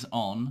always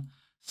on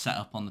set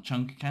up on the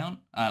chunk account,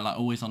 like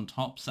always on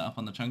top set up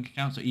on the chunk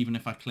account. So even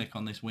if I click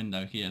on this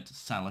window here to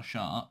sell a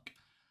shark,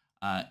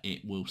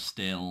 it will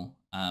still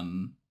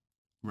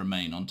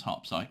remain on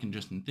top. So I can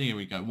just in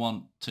theory go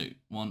 1, 2,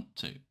 1,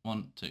 2,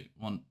 1, 2,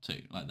 1,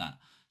 2 like that.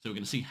 So we're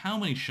going to see how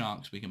many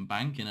sharks we can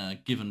bank in a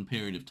given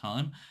period of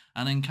time,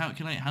 and then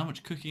calculate how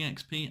much cooking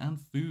XP and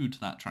food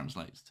that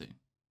translates to.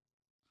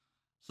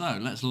 So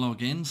let's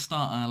log in,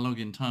 start our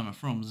login timer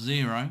from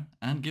 0,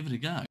 and give it a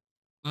go.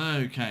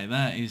 Okay,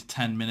 there is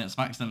 10 minutes.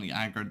 I've accidentally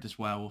aggroed this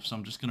werewolf, so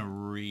I'm just going to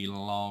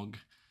re-log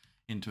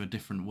into a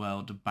different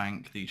world to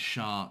bank the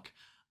shark.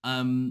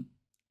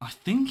 I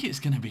think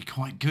it's going to be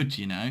quite good,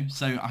 you know.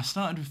 So I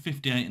started with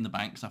 58 in the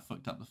bank because I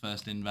fucked up the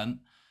first invent.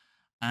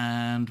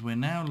 And we're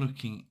now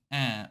looking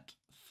at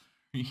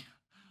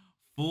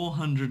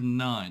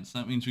 409. So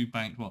that means we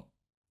banked, what,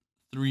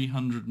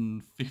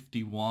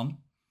 351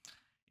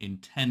 in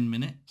 10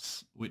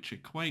 minutes, which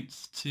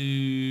equates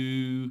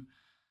to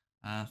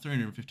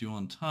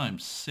 351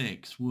 times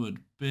 6 would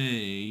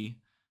be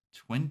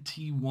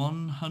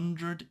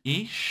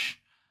 2100-ish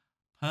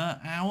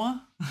per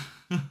hour.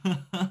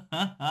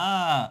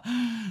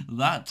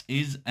 That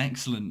is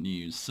excellent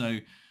news. So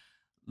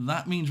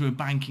that means we're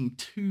banking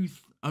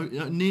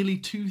nearly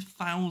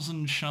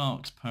 2,000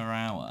 sharks per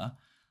hour.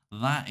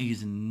 That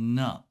is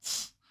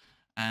nuts.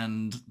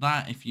 And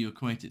that, if you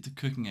equate it to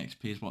cooking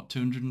XP, is what,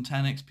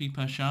 210 XP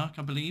per shark,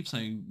 I believe. So,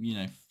 you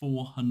know,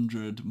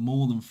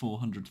 more than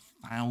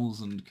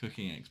 400,000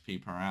 cooking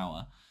XP per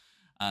hour.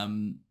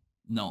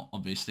 Not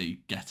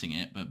obviously getting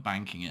it, but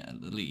banking it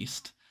at the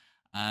least.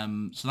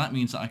 So that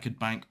means that I could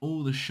bank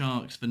all the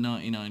sharks for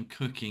 99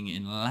 cooking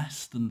in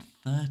less than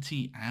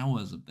 30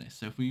 hours of this.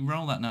 So if we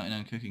roll that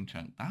 99 cooking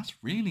chunk, that's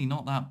really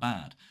not that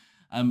bad.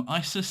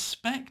 I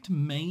suspect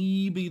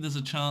maybe there's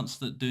a chance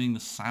that doing the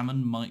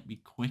salmon might be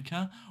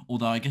quicker,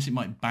 although I guess it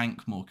might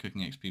bank more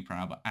cooking XP per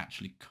hour, but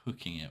actually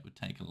cooking it would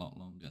take a lot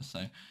longer.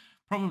 So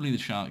probably the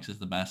sharks is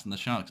the best, and the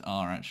sharks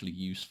are actually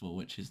useful,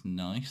 which is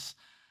nice.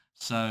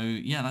 So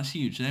yeah, that's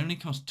huge. They only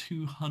cost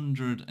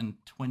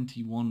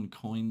 221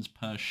 coins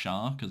per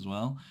shark as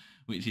well,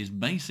 which is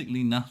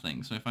basically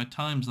nothing. So if I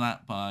times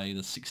that by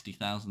the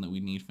 60,000 that we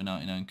need for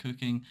 99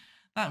 cooking,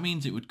 that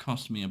means it would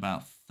cost me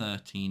about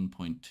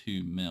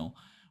 13.2 mil,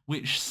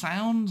 which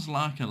sounds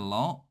like a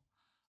lot,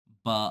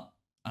 but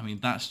I mean,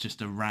 that's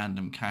just a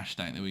random cash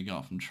stack that we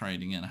got from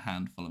trading in a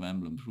handful of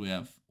emblems. We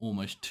have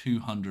almost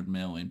 200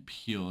 mil in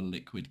pure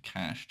liquid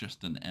cash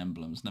just in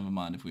emblems, never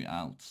mind if we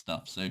alt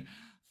stuff. So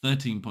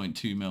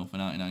 13.2 mil for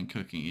 99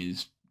 cooking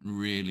is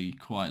really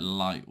quite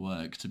light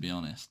work, to be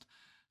honest.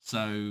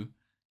 So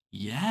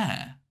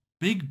yeah,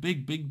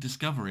 big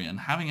discovery, and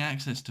having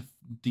access to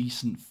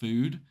decent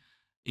food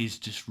is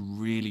just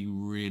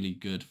really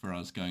good for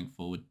us going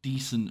forward.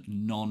 Decent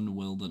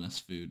non-wilderness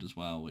food as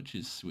well, which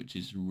is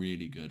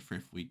really good for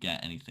if we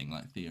get anything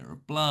like Theatre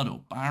of Blood or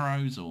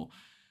Barrows or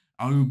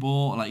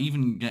Obor. Like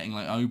even getting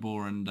like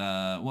Obor and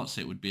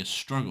would be a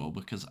struggle,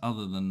 because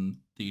other than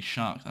these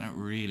sharks, I don't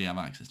really have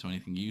access to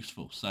anything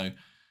useful. So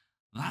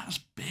that's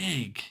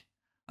big.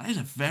 That is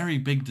a very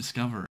big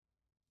discovery.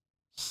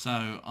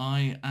 So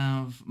I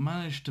have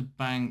managed to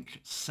bank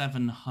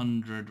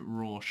 700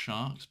 raw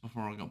sharks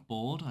before I got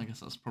bored. I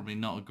guess that's probably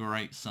not a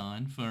great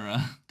sign for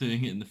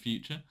doing it in the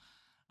future.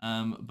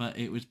 But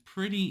it was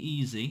pretty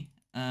easy.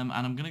 And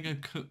I'm going to go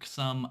cook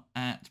some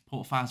at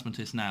Port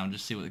Phasmatis now and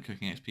just see what the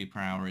cooking XP per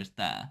hour is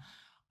there.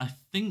 I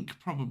think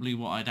probably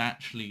what I'd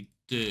actually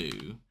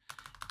do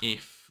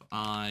if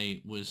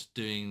I was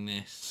doing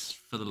this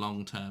for the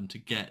long term to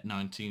get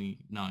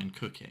 99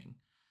 cooking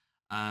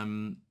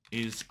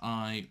is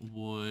I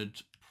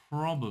would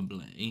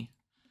probably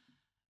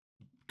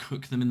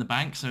cook them in the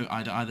bank. So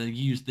I'd either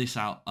use this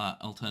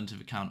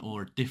alternative account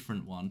or a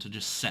different one to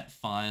just set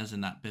fires in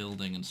that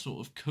building and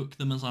sort of cook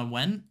them as I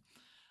went.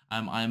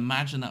 I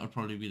imagine that would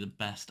probably be the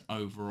best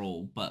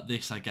overall, but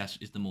this, I guess,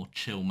 is the more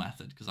chill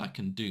method, because I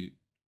can do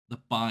the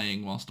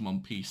buying whilst I'm on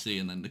PC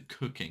and then the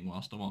cooking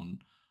whilst I'm on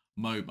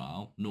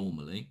mobile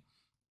normally.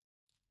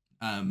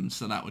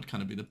 So that would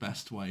kind of be the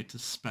best way to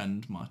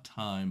spend my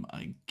time,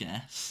 I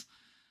guess.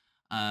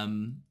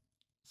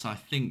 So I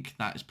think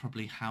that is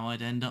probably how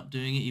I'd end up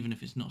doing it, even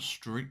if it's not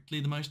strictly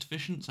the most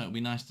efficient. So it'll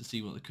be nice to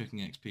see what the cooking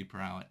XP per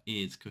hour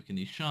is cooking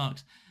these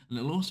sharks. And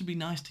it'll also be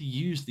nice to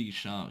use these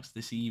sharks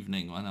this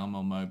evening when I'm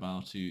on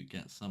mobile to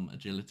get some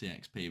agility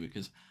XP,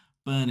 because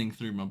burning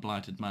through my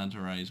blighted manta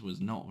rays was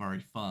not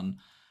very fun.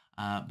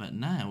 But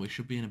now we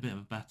should be in a bit of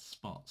a better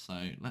spot.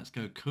 So let's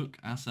go cook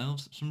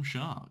ourselves some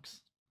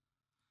sharks.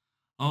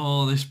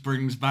 Oh, this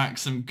brings back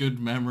some good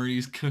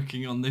memories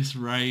cooking on this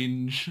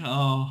range.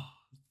 Oh,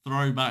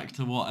 throwback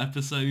to what,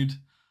 episode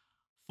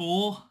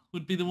 4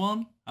 would be the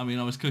one? I mean,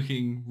 I was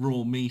cooking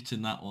raw meat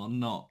in that one,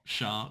 not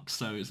sharks,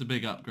 so it's a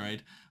big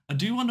upgrade. I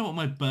do wonder what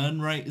my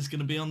burn rate is going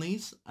to be on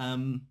these.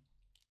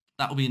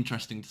 That'll be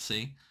interesting to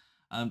see.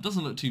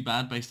 Doesn't look too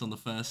bad based on the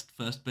first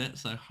bit,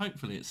 so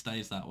hopefully it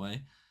stays that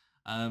way.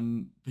 But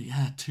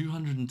yeah,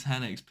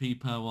 210 XP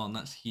per one,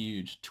 that's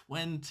huge.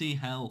 20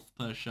 health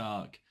per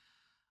shark.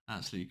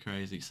 Absolutely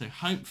crazy. So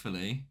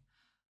hopefully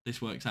this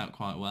works out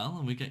quite well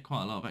and we get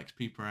quite a lot of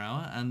XP per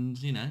hour,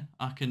 and you know,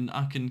 I can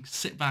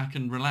sit back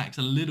and relax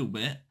a little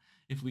bit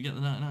if we get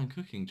the 99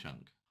 cooking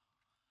chunk.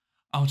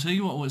 I'll tell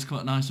you what was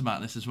quite nice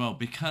about this as well,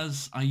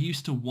 because I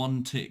used to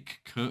one-tick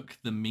cook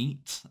the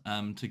meat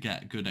to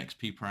get good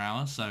XP per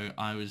hour, so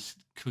I was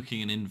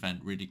cooking an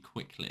invent really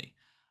quickly.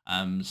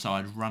 So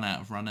I'd run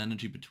out of run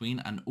energy between,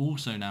 and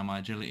also now my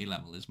agility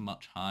level is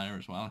much higher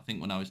as well. I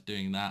think when I was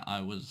doing that, I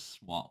was,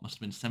 must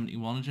have been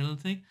 71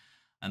 agility,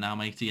 and now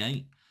I'm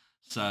 88.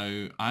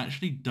 So I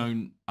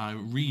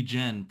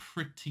regen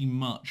pretty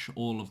much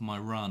all of my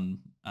run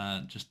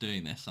just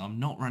doing this. So I'm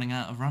not running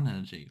out of run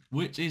energy,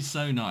 which is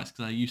so nice,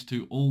 because I used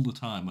to all the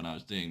time when I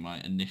was doing my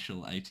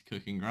initial 80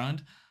 cooking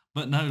grind,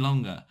 but no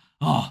longer.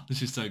 Oh,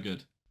 this is so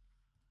good.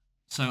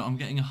 So I'm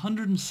getting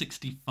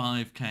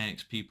 165k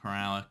XP per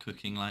hour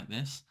cooking like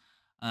this.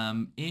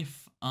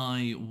 If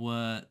I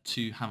were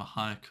to have a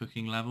higher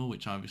cooking level,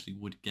 which I obviously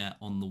would get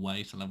on the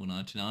way to level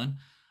 99,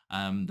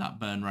 that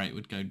burn rate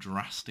would go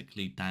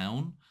drastically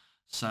down.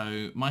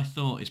 So my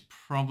thought is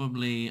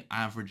probably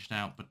averaged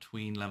out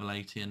between level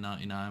 80 and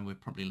 99. We're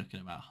probably looking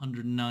at about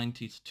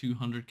 190 to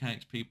 200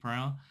 kxp per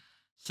hour.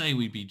 Say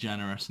we be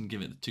generous and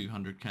give it the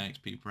 200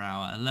 kxp per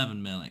hour,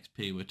 11 mil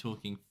XP. We're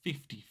talking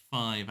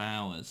 55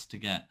 hours to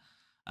get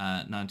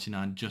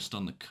 99 just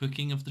on the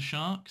cooking of the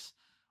sharks,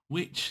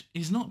 which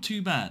is not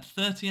too bad.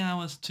 30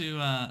 hours to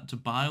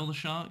buy all the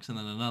sharks and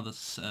then another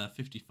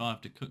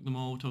 55 to cook them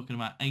all. We're talking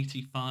about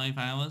 85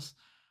 hours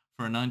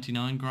for a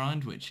 99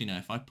 grind, which, you know,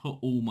 if I put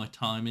all my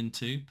time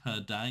into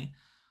per day,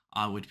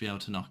 I would be able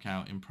to knock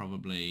out in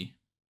probably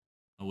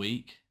a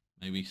week,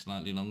 maybe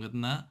slightly longer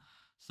than that.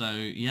 So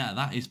yeah,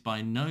 that is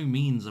by no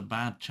means a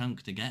bad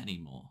chunk to get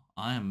anymore.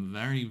 I am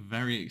very,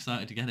 very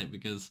excited to get it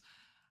because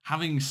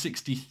having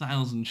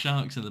 60,000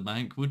 sharks in the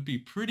bank would be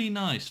pretty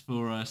nice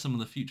for some of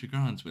the future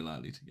grinds we're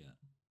likely to get.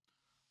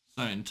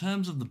 So in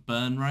terms of the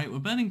burn rate, we're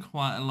burning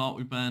quite a lot.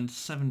 We burned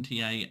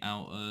 78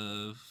 out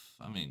of,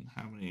 I mean,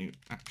 how many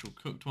actual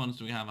cooked ones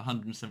do we have?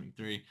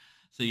 173.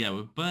 So yeah,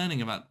 we're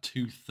burning about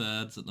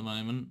 2/3 at the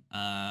moment,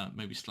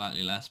 maybe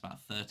slightly less,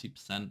 about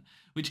 30%,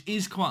 which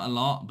is quite a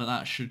lot, but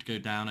that should go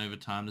down over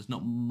time. There's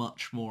not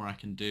much more I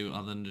can do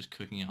other than just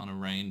cooking it on a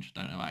range.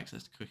 I don't have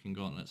access to cooking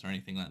gauntlets or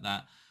anything like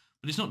that.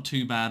 But it's not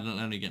too bad, it'll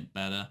only get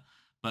better.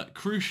 But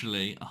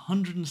crucially,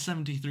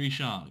 173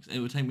 sharks. It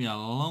would take me a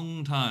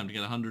long time to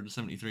get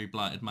 173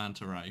 blighted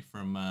manta ray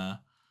from the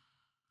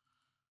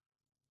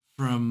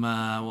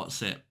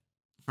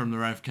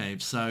Rev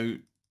Cave. So,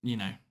 you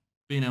know,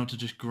 being able to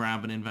just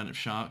grab an invent of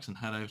sharks and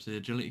head over to the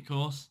agility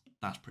course,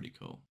 that's pretty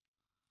cool.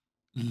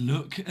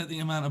 Look at the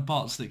amount of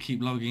bots that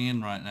keep logging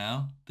in right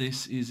now.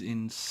 This is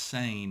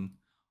insane.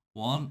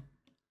 1,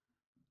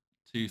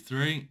 2,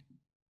 3.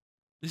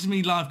 This is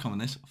me live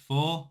commenting this.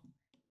 4.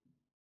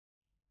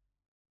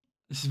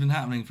 This has been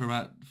happening for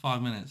about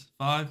 5 minutes.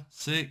 5,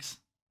 6,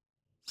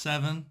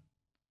 7,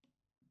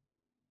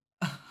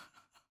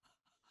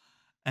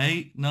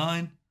 8,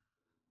 9,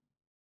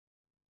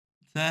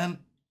 10.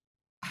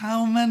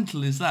 How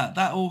mental is that?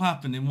 That all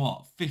happened in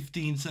what?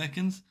 15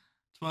 seconds?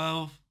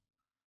 12,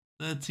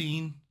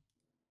 13,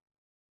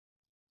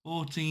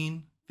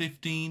 14,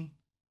 15.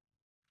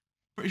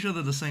 Pretty sure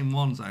they're the same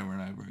ones over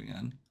and over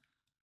again.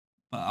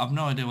 But I've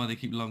no idea why they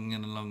keep logging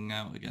in and logging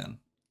out again.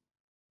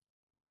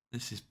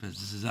 This is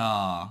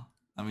bizarre.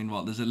 I mean,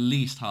 what? There's at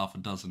least half a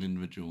dozen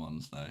individual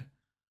ones, though.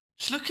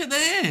 Just look at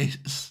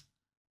this!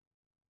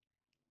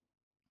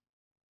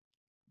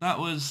 That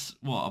was,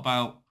 what,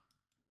 about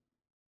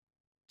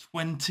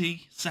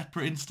 20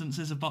 separate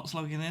instances of bots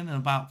logging in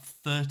about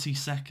 30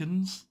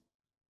 seconds?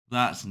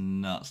 That's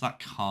nuts. That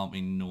can't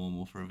be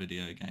normal for a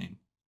video game.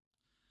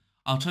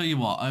 I'll tell you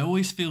what, I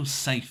always feel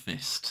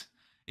safest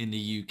in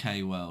the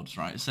UK worlds,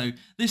 right? So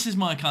this is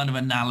my kind of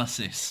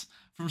analysis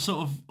from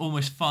sort of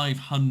almost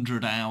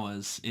 500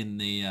 hours in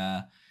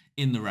the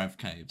Rev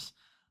Caves.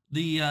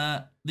 The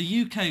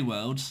UK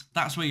worlds,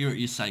 that's where you're at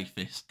your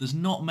safest. There's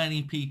not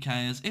many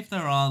PKers. If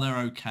there are, they're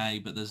okay,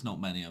 but there's not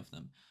many of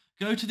them.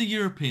 Go to the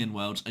European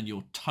worlds and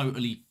you're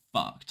totally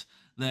fucked.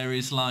 There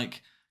is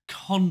like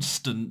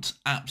constant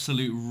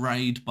absolute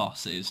raid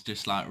bosses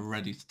just like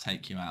ready to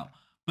take you out.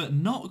 But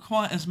not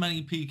quite as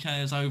many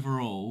PKers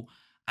overall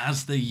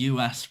as the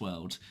US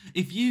world.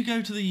 If you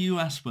go to the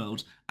US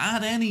world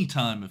at any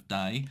time of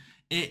day,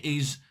 it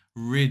is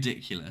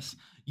ridiculous.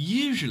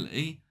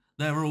 Usually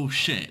they're all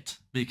shit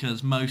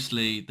because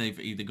mostly they've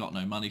either got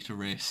no money to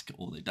risk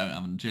or they don't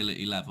have an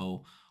agility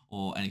level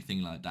or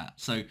anything like that.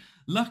 So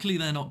luckily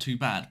they're not too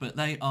bad, but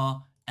they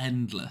are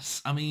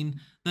endless. I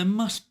mean, there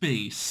must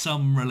be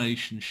some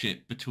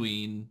relationship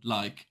between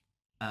like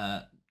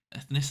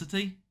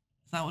ethnicity.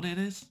 Is that what it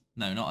is?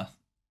 No, not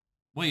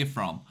where you're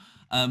from.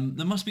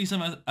 There must be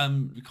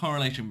some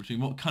correlation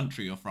between what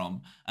country you're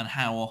from and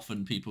how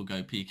often people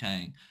go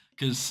PKing.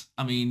 Because,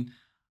 I mean,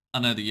 I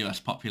know the US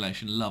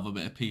population love a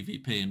bit of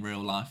PvP in real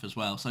life as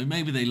well, so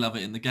maybe they love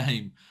it in the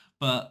game.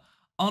 But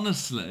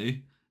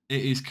honestly,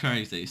 it is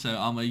crazy. So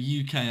I'm a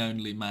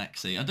UK-only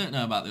maxi. I don't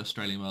know about the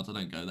Australian world. I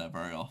don't go there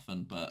very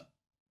often, but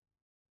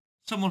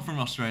someone from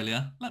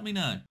Australia, let me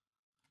know.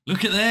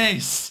 Look at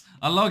this!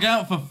 I log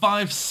out for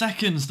 5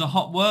 seconds to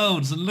Hot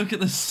Worlds and look at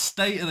the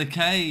state of the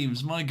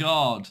caves. My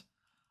God.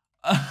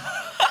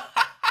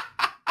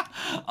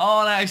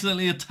 Oh, I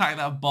accidentally attacked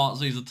that bot,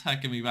 so he's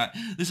attacking me back.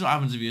 This is what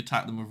happens if you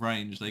attack them with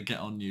range. They get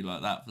on you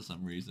like that for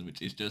some reason,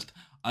 which is just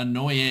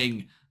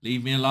annoying.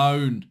 Leave me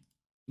alone.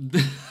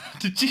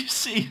 Did you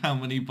see how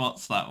many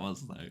bots that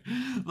was, though?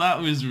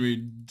 That was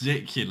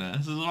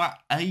ridiculous. There was about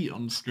 8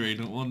 on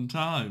screen at one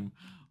time.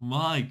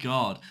 My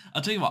God.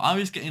 I'll tell you what, I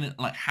was getting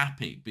like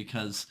happy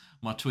because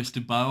my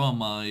twisted bow on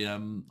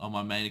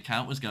my main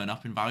account was going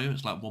up in value.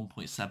 It's like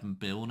 1.7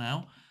 bill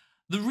now.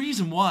 The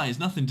reason why is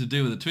nothing to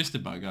do with the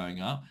twisted bow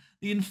going up.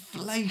 The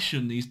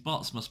inflation these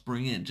bots must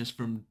bring in just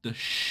from the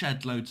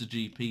shed loads of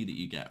GP that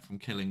you get from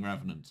killing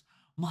revenants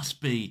must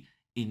be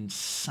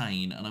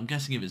insane. And I'm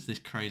guessing if it's this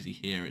crazy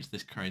here, it's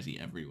this crazy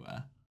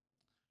everywhere.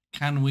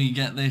 Can we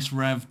get this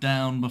rev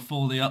down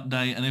before the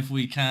update? And if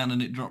we can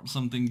and it drops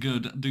something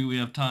good, do we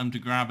have time to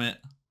grab it?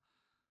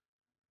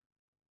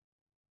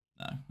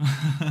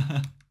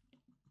 No.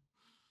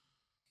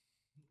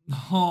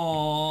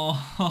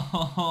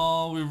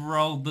 Oh, we've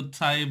rolled the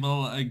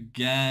table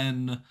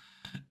again.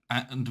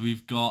 And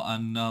we've got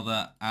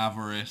another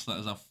avarice. That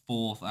is our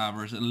 4th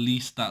avarice. At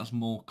least that's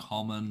more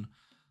common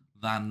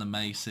than the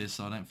maces,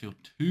 so I don't feel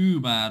too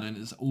bad. And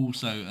it's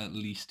also at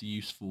least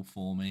useful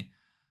for me.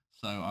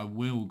 So I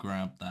will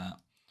grab that.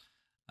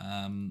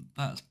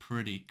 That's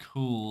pretty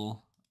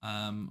cool.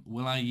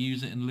 Will I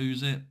use it and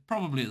lose it?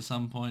 Probably at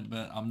some point,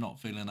 but I'm not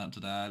feeling that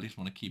today. I at least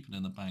want to keep it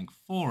in the bank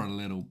for a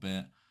little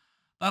bit.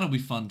 That'll be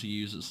fun to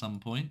use at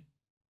some point.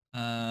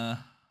 I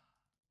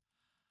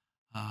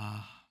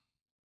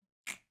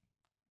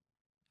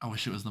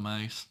wish it was the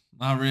mace.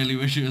 I really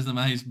wish it was the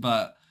mace,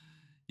 but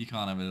you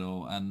can't have it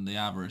all. And the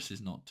avarice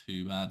is not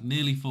too bad.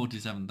 Nearly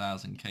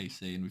 47,000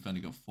 KC, and we've only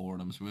got 4 of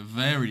them, so we're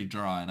very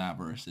dry in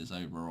avarices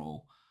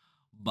overall.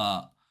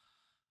 But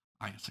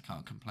I guess I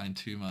can't complain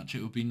too much.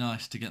 It would be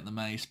nice to get the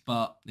mace,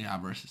 but the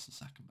avarice is the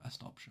second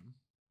best option.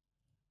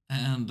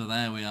 And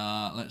there we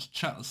are. Let's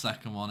chuck the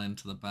second one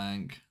into the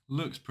bank.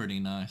 Looks pretty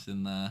nice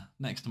in there.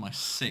 Next to my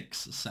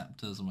 6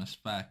 scepters and my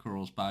spare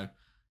crossbow.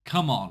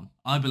 Come on,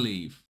 I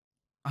believe.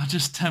 I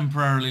just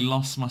temporarily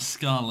lost my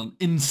skull and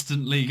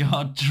instantly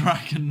got a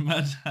dragon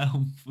med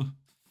helm, for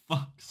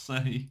fuck's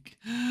sake.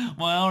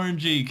 My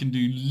RNG can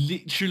do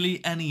literally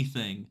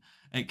anything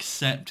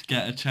except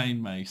get a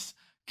chain mace.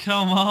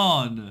 Come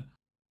on!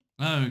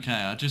 Okay,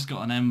 I just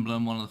got an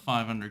emblem, one of the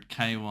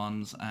 500k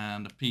ones,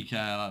 and a PK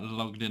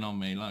logged in on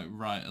me, like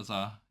right as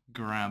I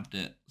grabbed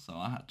it. So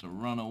I had to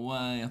run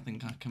away. I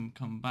think I can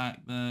come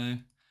back though.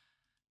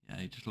 Yeah,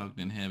 he just logged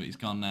in here, but he's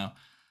gone now.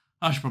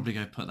 I should probably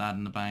go put that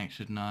in the bank,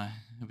 shouldn't I?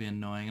 It'd be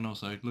annoying. And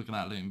also, look at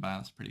that looting bag.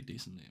 It's a pretty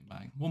decent looting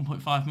bag.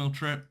 1.5 mil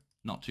trip,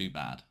 not too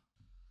bad.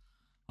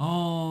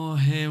 Oh,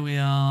 here we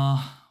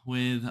are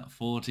with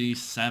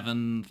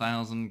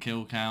 47,000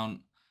 kill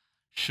count.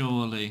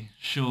 Surely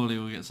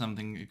we'll get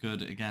something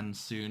good again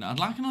soon. I'd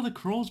like another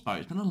crossbow.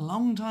 It's been a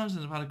long time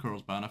since I've had a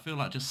crossbow, and I feel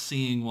like just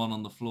seeing one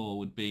on the floor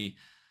would be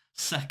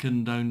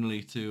second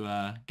only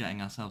to getting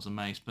ourselves a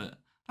mace, but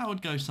that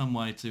would go some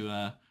way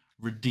to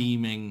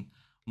redeeming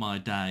my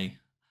day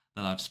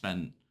that I've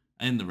spent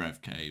in the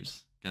Rev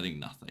Caves getting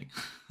nothing.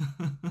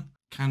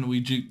 Can we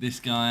juke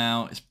this guy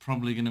out? It's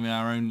probably going to be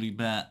our only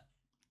bet.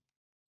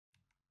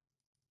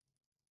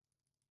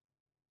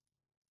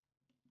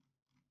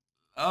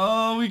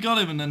 Oh, we got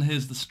him, and then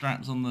here's the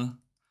straps on the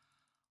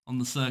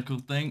circle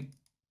thing.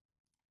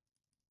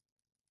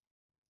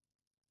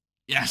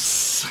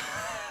 Yes!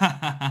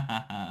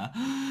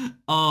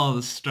 Oh,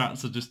 the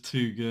straps are just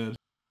too good.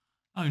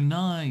 Oh,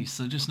 nice.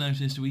 I just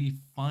noticed we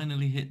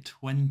finally hit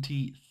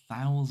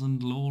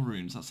 20,000 lore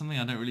runes. That's something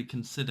I don't really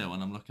consider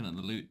when I'm looking at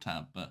the loot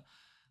tab, but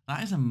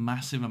that is a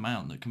massive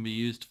amount that can be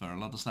used for a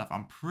lot of stuff.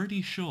 I'm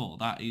pretty sure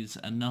that is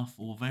enough,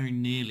 or very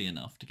nearly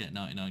enough, to get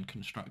 99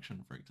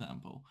 construction, for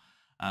example,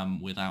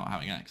 without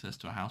having access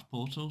to a house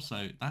portal,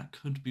 so that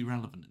could be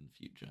relevant in the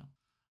future.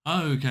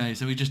 Okay,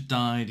 so we just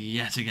died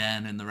yet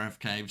again in the Rev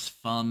Caves.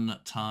 Fun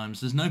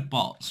times. There's no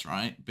bots,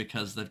 right?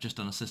 Because they've just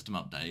done a system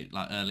update,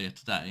 like earlier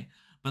today.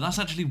 But that's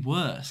actually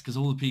worse, because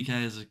all the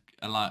PKs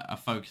are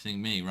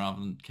focusing me rather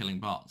than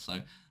killing bots,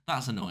 so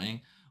that's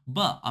annoying.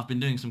 But I've been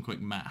doing some quick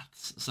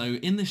maths. So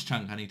in this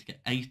chunk, I need to get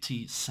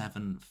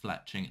 87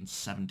 fletching and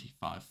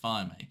 75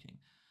 fire making.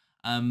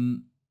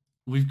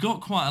 We've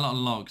got quite a lot of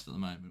logs at the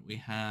moment. We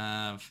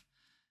have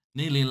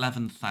nearly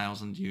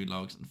 11,000 U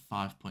logs and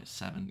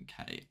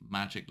 5.7k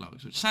magic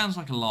logs, which sounds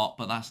like a lot,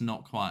 but that's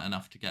not quite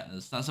enough to get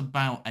us. That's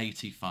about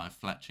 85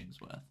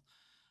 fletchings worth.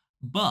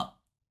 But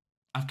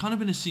I've kind of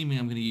been assuming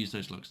I'm going to use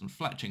those logs on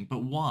fletching,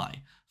 but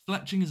why?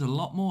 Fletching is a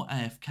lot more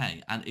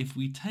AFK, and if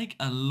we take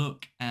a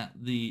look at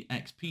the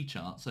XP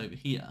charts over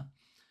here,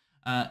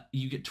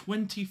 you get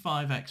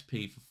 25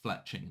 XP for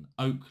fletching an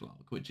oak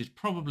log, which is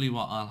probably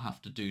what I'll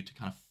have to do to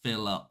kind of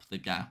fill up the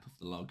gap of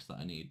the logs that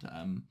I need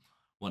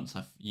once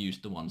I've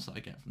used the ones that I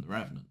get from the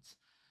Revenants.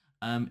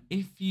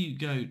 If you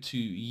go to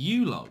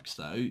U logs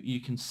though,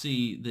 you can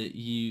see that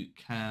you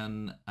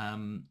can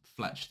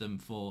fletch them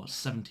for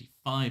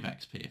 75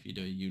 XP if you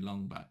do a U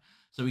longbow.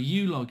 So a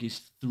U log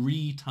is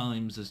 3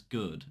 times as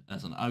good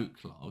as an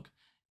oak log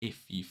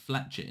if you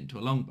fletch it into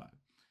a longbow.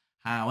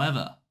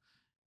 However,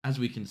 as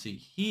we can see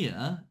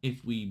here,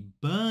 if we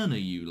burn a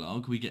U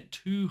log, we get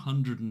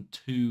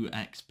 202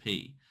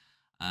 XP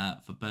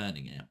for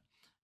burning it.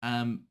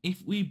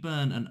 If we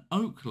burn an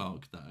oak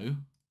log though,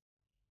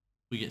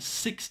 we get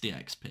 60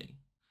 XP.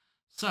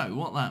 So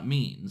what that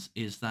means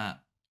is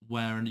that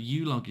where a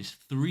U log is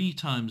 3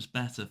 times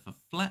better for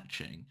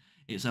fletching,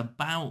 it's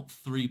about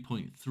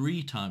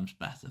 3.3 times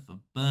better for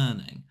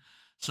burning.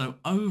 So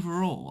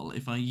overall,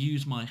 if I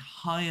use my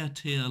higher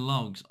tier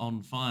logs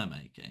on fire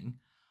making,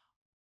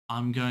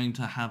 I'm going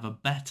to have a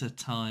better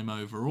time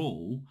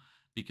overall,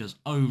 because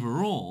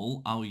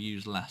overall I'll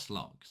use less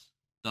logs.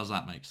 Does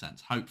that make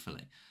sense?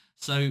 Hopefully.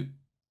 So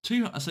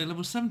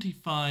level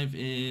 75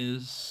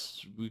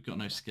 is, we've got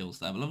no skills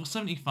there, but level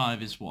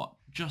 75 is what?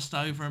 Just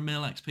over a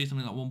mil XP,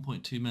 something like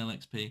 1.2 mil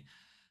XP.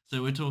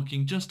 So we're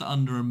talking just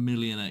under a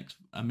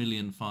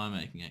million fire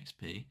making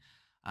XP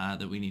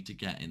that we need to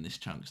get in this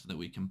chunk so that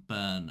we can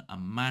burn a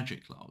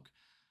magic log.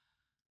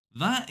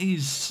 That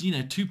is,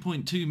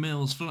 2.2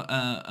 mils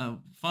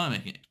fire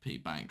making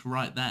XP banked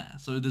right there.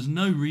 So there's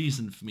no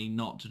reason for me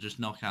not to just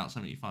knock out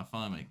 75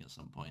 fire making at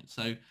some point.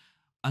 So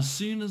as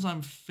soon as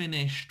I'm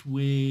finished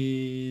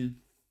with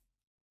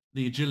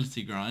the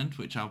agility grind,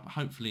 which I'll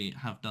hopefully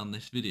have done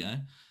this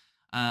video,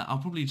 I'll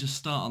probably just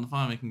start on the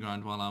fire making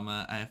grind while I'm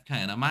AFK.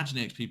 And I imagine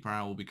the XP per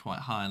hour will be quite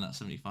high, and that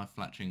 75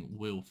 fletching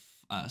will,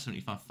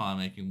 75 fire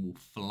making will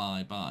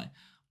fly by.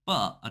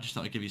 But I just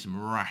thought I'd give you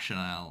some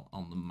rationale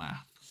on the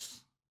maths.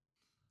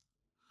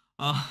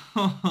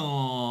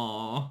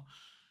 Oh,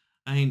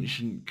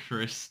 ancient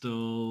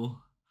crystal.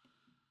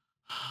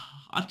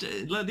 Like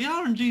the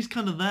RNG's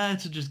kind of there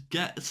to just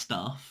get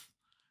stuff.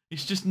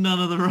 It's just none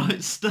of the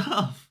right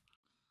stuff.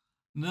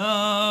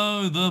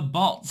 No, the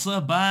bots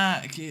are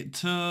back. It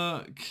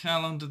took,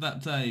 how long did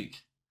that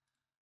take?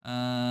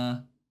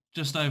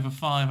 Just over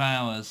 5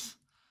 hours.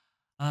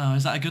 Oh,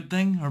 is that a good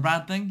thing or a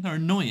bad thing? They're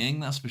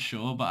annoying, that's for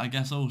sure, but I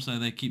guess also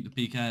they keep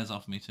the PKers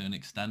off me to an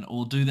extent.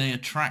 Or do they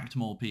attract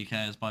more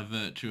PKers by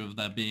virtue of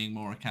there being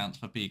more accounts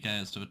for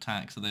PKers to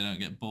attack so they don't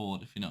get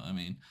bored, if you know what I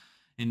mean?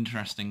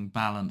 Interesting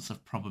balance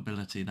of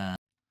probability there.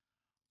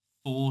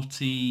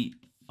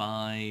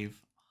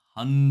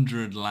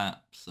 4,500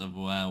 laps of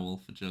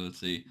werewolf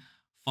agility.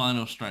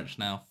 Final stretch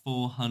now,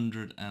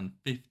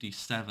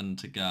 457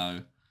 to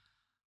go.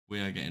 We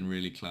are getting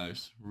really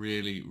close.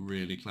 Really,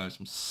 really close.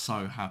 I'm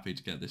so happy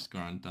to get this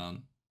grind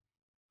done.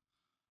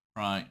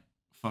 Right,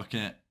 fuck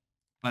it.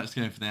 Let's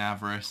go for the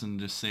avarice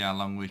and just see how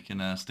long we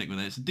can stick with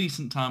it. It's a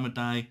decent time of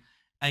day.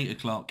 8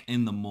 o'clock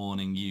in the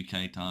morning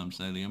UK time,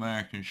 so the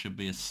Americans should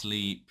be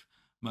asleep.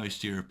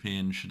 Most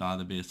Europeans should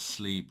either be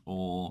asleep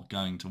or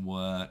going to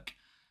work.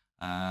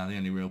 The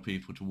only real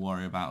people to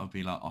worry about would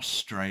be like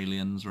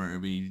Australians, where it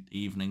would be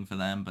evening for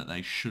them, but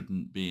they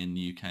shouldn't be in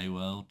UK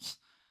worlds.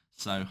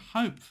 So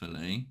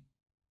hopefully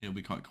it'll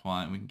be quite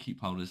quiet and we can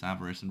keep hold of this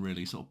avarice and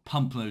really sort of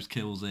pump those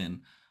kills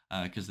in,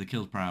 because the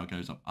kills per hour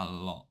goes up a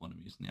lot when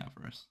I'm using the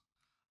avarice.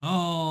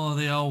 Oh,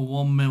 the old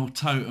 1 mil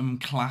totem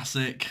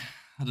classic.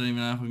 I don't even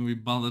know if I'm going to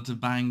be bothered to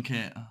bank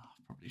it. Oh,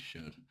 I probably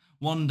should.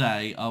 One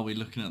day I'll be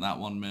looking at that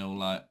 1 mil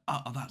like,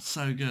 oh, that's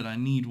so good. I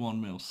need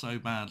 1 mil so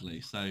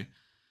badly. So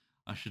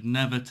I should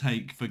never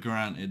take for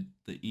granted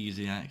the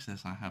easy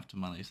access I have to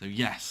money. So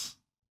yes,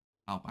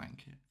 I'll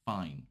bank it.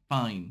 Fine,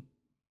 fine.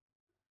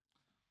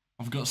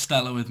 I've got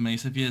Stella with me,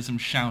 so if you hear some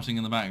shouting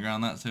in the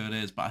background, that's who it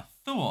is. But I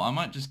thought I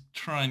might just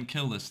try and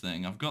kill this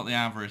thing. I've got the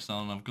avarice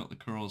on, I've got the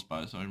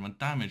crossbow, so my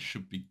damage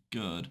should be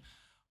good.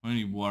 My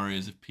only worry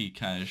is if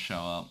PKs show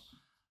up,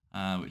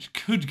 which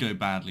could go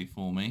badly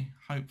for me.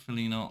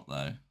 Hopefully not,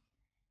 though.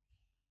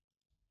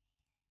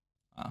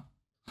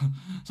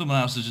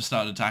 Someone else has just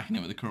started attacking it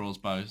with the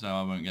crossbow, so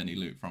I won't get any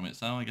loot from it.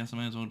 So I guess I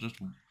may as well just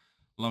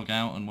log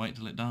out and wait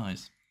till it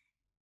dies.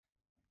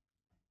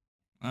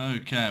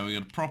 Okay, we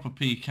got a proper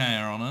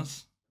PKer on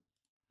us.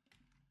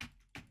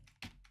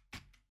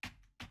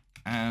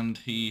 And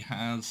he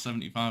has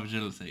 75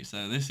 agility,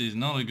 so this is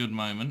not a good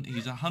moment.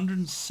 He's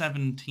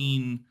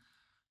 117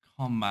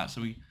 combat,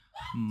 so we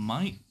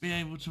might be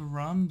able to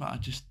run, but I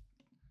just...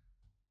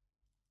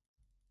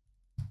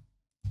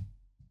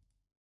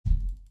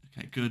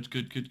 Okay, good.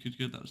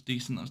 That was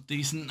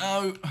decent.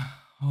 No!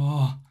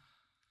 Oh.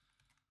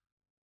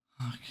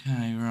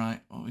 Okay,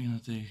 right. What are we going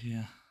to do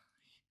here?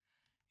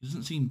 He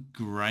doesn't seem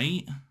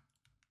great.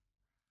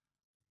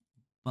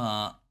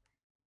 But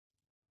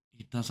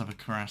he does have a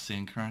Karasi,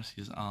 and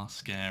Karasis are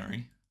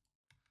scary.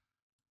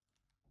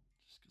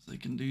 Just because they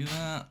can do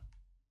that.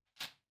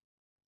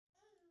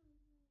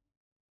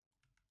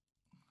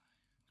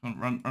 Come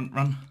on,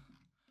 run.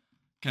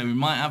 Okay, we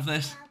might have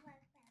this.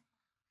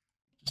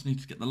 Just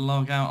need to get the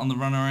log out on the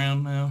run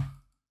around now.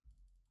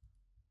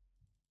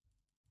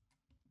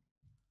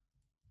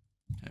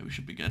 Okay, we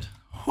should be good.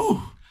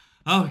 Whew.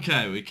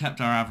 Okay, we kept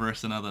our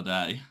avarice another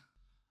day.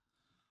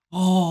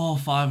 Oh,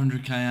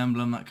 500k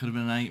emblem, that could have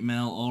been an 8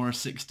 mil or a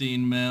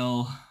 16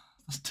 mil.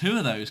 That's 2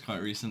 of those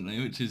quite recently,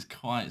 which is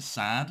quite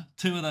sad.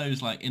 2 of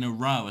those like in a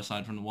row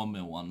aside from the 1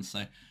 mil ones,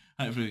 so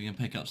hopefully we can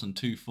pick up some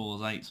 2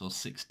 4s, 8s or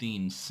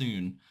 16s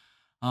soon.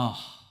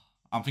 Oh,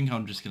 I think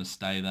I'm just going to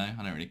stay though. I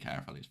don't really care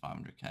if I lose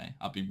 500k.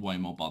 I'd be way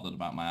more bothered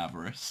about my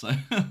avarice, so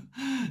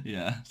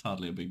yeah, it's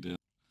hardly a big deal.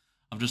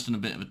 I've just done a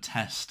bit of a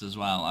test as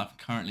well. I'm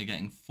currently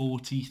getting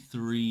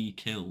 43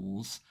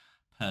 kills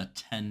per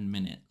 10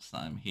 minutes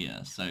that I'm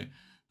here. So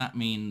that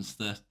means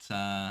that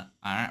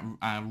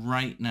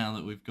right now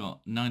that we've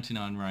got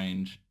 99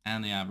 range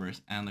and the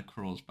avarice and the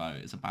crossbow,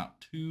 it's about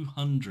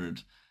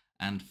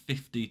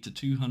 250 to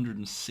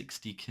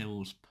 260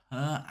 kills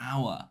per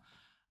hour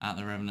at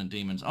the Revenant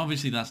Demons.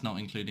 Obviously that's not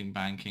including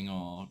banking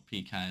or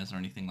PKs or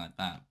anything like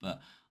that, but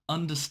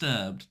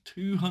undisturbed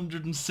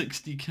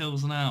 260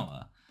 kills an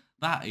hour.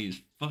 That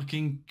is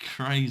fucking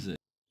crazy.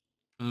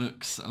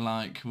 Looks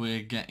like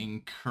we're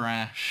getting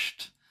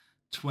crashed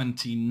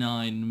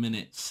 29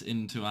 minutes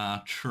into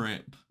our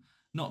trip.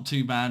 Not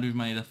too bad, we've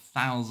made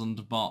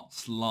 1,000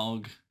 bots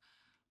log,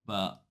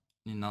 but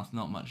you know,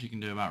 not much you can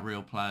do about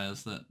real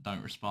players that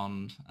don't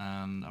respond.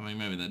 And I mean,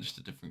 maybe they're just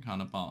a different kind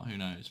of bot, who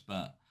knows,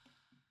 but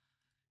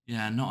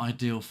yeah, not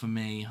ideal for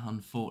me,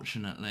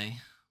 unfortunately.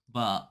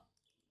 But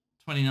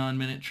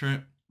 29-minute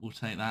trip, we'll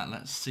take that.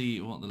 Let's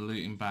see what the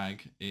looting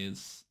bag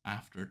is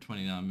after a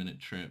 29-minute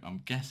trip.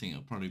 I'm guessing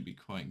it'll probably be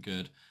quite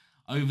good.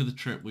 Over the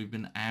trip, we've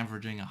been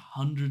averaging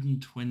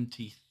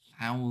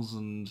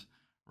 120,000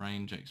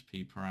 range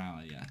XP per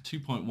hour. Yeah,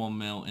 2.1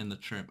 mil in the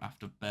trip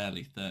after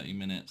barely 30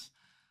 minutes.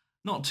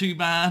 Not too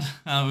bad,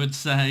 I would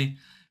say.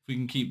 If we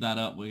can keep that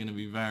up, we're going to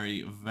be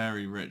very,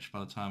 very rich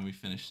by the time we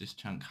finish this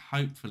chunk.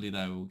 Hopefully,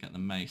 though, we'll get the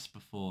mace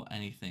before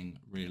anything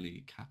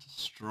really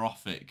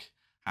catastrophic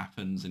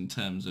happens in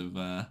terms of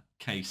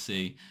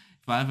KC.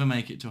 If I ever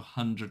make it to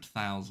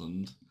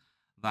 100,000,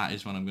 that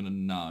is when I'm going to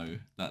know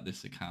that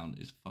this account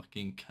is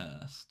fucking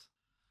cursed.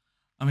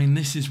 I mean,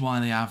 this is why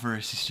the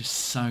avarice is just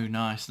so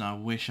nice, and I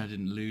wish I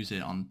didn't lose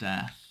it on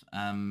death.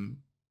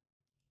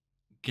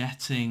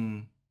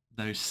 Getting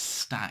those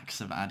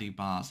stacks of Addy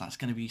bars, that's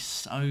going to be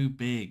so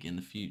big in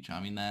the future. I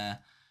mean, I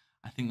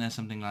think they're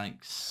something like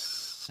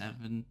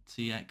 70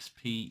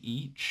 XP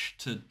each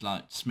to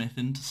like smith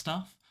into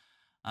stuff.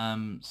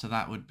 So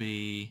that would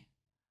be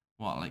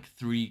what, like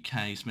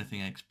 3k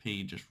smithing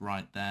XP just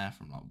right there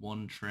from like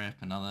one trip,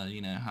 another,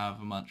 you know,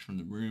 however much from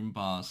the room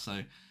bars.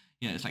 So,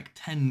 you know, it's like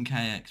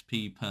 10k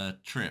XP per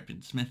trip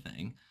in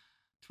smithing,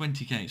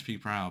 20k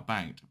XP per hour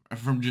banked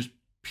from just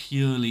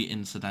purely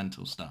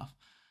incidental stuff.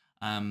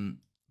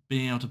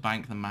 Being able to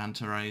bank the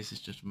manta rays is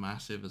just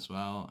massive as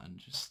well, and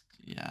just,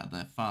 yeah,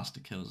 their faster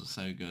kills are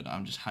so good.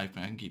 I'm just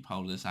hoping I can keep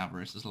hold of this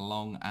avarice as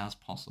long as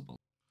possible.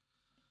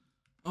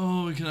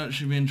 Oh, we could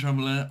actually be in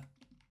trouble here.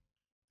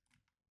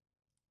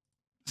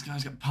 This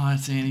guy's got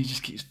piety and he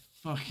just keeps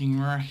fucking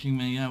wrecking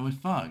me. Yeah, we're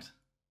fucked.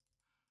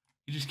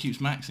 He just keeps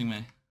maxing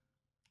me.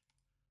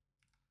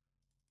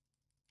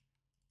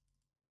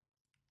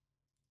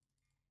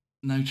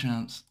 No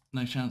chance.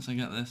 No chance I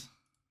get this.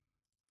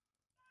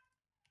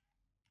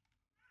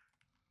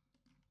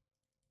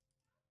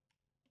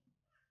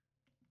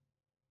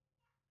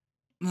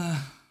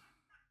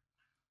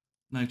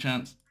 No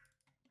chance.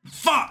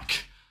 Fuck!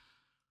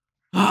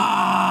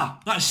 Ah!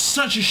 That's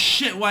such a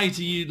shit way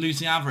to lose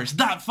the avarice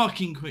that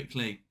fucking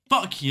quickly.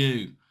 Fuck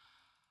you.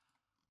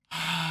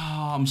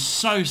 I'm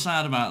so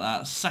sad about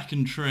that.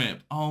 Second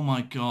trip. Oh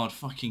my god,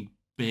 fucking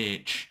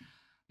bitch.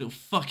 Little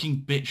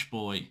fucking bitch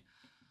boy.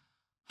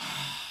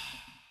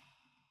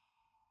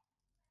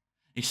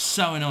 It's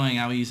so annoying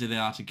how easy they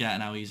are to get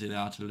and how easy they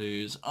are to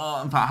lose.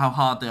 Oh, in fact, how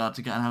hard they are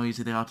to get and how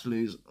easy they are to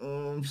lose.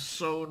 Oh, I'm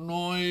so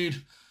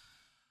annoyed.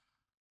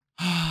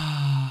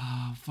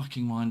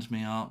 Fucking winds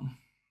me up.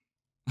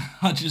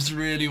 I just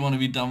really want to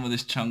be done with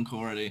this chunk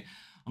already.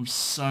 I'm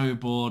so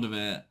bored of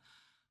it.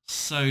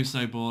 So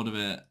bored of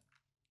it.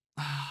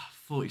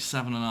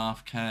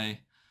 47.5k.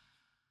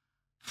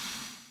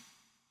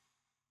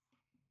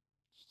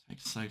 Just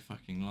takes so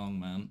fucking long,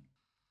 man.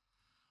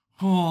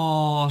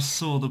 Oh, I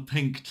saw the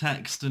pink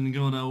text and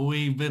got a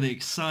wee bit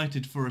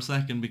excited for a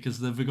second because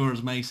the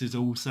Vigora's Mace is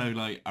also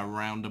like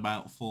around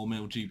about 4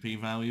 mil GP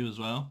value as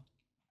well.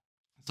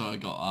 So I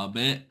got a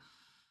bit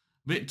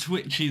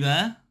twitchy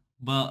there,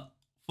 but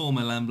 4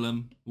 mil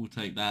emblem, we'll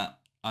take that.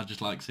 I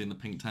just like seeing the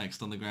pink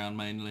text on the ground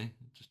mainly.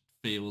 It just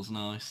feels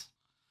nice.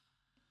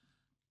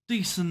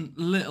 Decent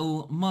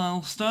little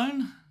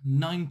milestone.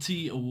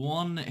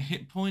 91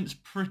 hit points,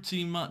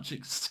 pretty much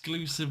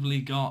exclusively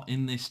got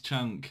in this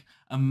chunk.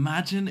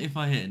 Imagine if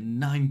I hit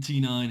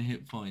 99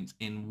 hit points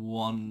in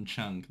one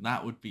chunk.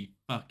 That would be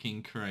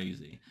fucking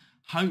crazy.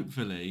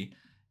 Hopefully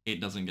it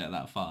doesn't get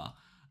that far.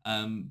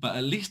 But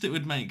at least it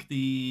would make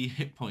the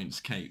hit points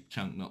cape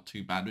chunk not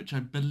too bad, which I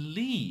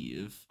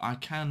believe I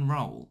can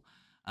roll.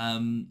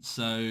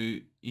 So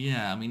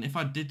yeah, I mean, if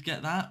I did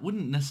get that,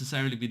 wouldn't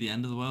necessarily be the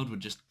end of the world,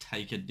 would just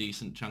take a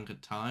decent chunk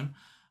of time.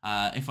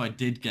 If I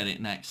did get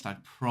it next,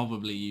 I'd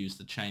probably use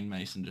the chain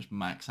mace and just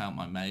max out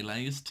my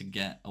melees to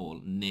get, or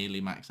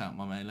nearly max out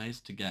my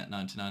melees to get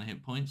 99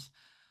 hit points.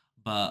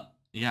 But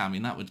yeah, I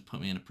mean, that would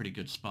put me in a pretty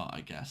good spot, I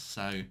guess.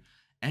 So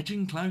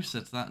edging closer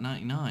to that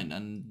 99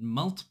 and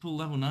multiple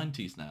level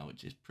 90s now,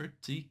 which is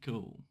pretty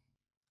cool.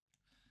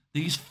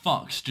 These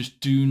fucks just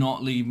do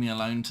not leave me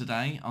alone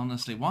today,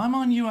 honestly. Why am I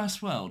on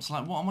US Worlds?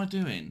 Like, what am I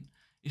doing?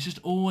 It's just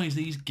always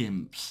these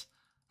gimps.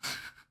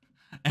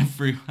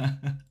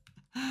 Everywhere.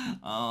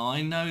 Oh,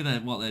 I know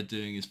that what they're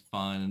doing is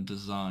fine and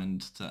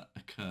designed to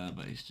occur,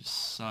 but it's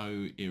just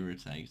so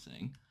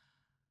irritating.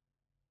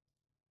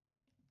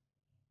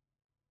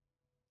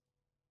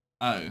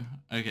 Oh,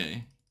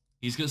 okay.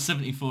 He's got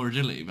 74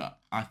 agility, but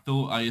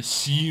I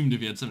assumed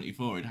if he had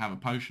 74, he'd have a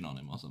potion on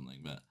him or something,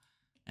 but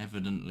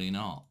evidently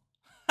not.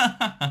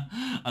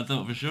 I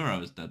thought for sure I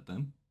was dead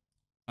then.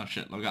 Oh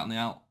shit, log out on the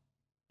alt.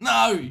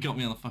 No! You got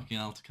me on the fucking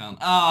alt account.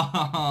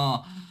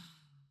 Oh!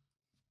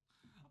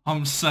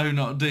 I'm so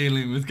not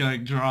dealing with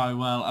going dry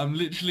well. I'm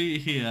literally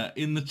here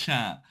in the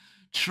chat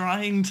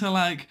trying to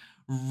like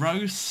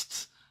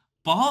roast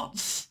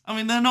bots. I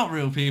mean, they're not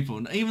real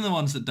people. Even the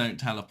ones that don't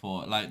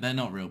teleport, like, they're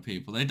not real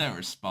people. They don't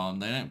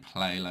respond. They don't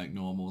play like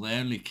normal. They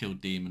only kill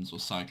demons or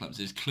cyclops.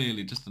 It's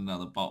clearly just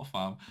another bot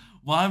farm.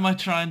 Why am I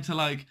trying to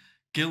like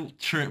guilt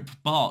trip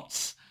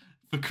bots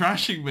for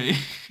crashing me?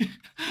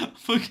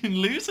 Fucking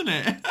losing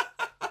it.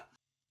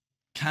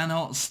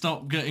 Cannot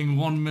stop getting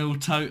 1 mil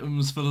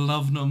totems for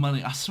love nor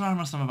money. I swear I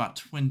must have about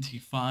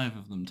 25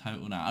 of them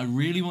total now. I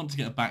really want to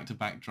get a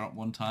back-to-back drop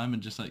one time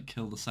and just like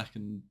kill the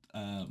second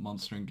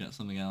monster and get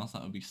something else.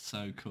 That would be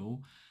so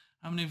cool.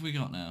 How many have we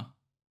got now?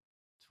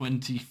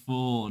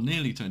 24,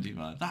 nearly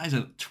 25. That is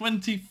a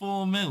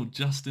 24 mil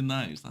just in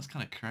those. That's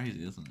kind of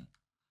crazy, isn't it?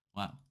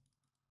 Wow.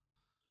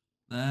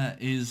 There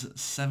is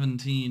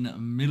 17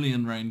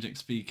 million range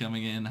XP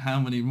coming in.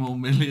 How many more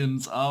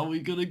millions are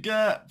we gonna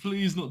get?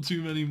 Please, not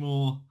too many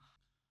more.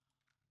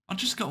 I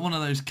just got one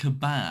of those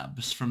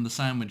kebabs from the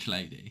sandwich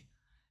lady,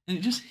 and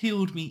it just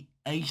healed me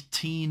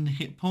 18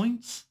 hit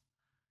points.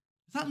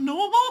 Is that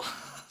normal?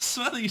 I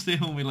swear they used to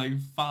heal me like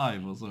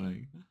 5 or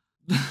something.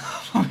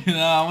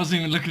 I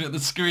wasn't even looking at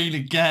the screen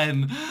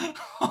again.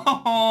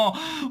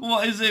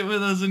 What is it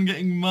with us and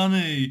getting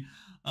money?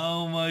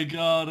 Oh my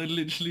god, I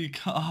literally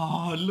can't.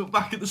 I look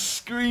back at the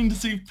screen to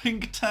see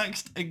pink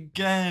text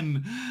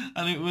again,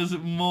 and it was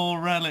more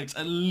relics.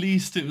 At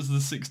least it was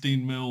the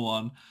 16 mil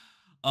one.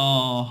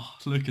 Oh,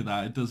 look at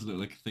that. It does look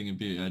like a thing of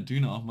beauty. I do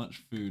not have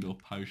much food or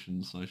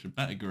potions, so I should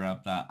better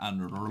grab that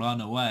and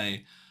run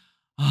away.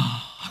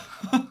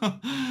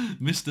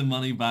 Mr.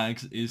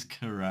 Moneybags is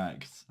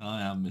correct.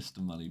 I am Mr.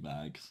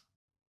 Moneybags.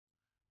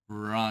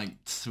 Right,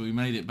 so we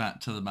made it back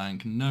to the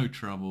bank, no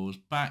troubles,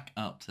 back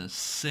up to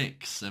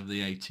 6 of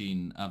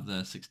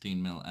the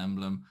 16 mil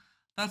emblem.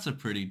 That's a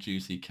pretty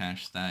juicy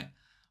cash stack,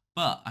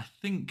 but I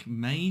think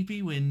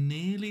maybe we're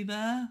nearly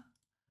there.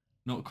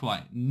 Not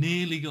quite,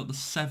 nearly got the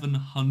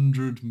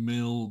 700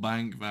 mil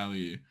bank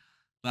value.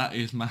 That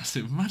is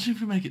massive. Imagine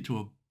if we make it to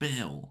a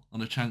bill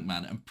on a chunk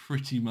man and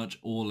pretty much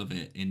all of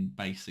it in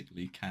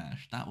basically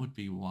cash. That would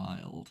be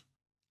wild.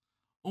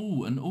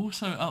 Oh, and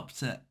also up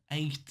to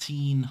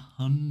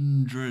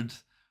 1,800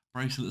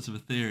 bracelets of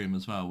Ethereum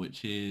as well,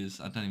 which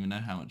is, I don't even know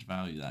how much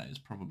value that is,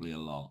 probably a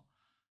lot.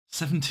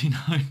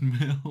 79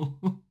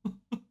 mil.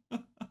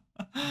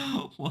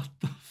 What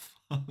the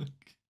fuck?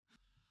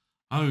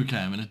 Okay,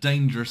 I'm in a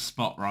dangerous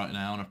spot right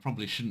now, and I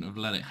probably shouldn't have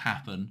let it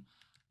happen.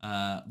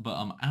 But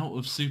I'm out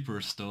of super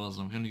restores,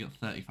 and I've only got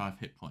 35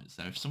 hit points,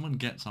 so if someone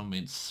gets on me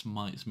and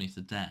smites me to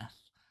death,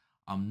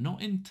 I'm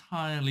not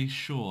entirely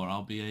sure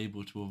I'll be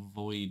able to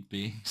avoid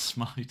being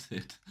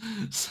smited.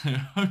 So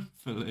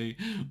hopefully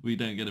we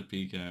don't get a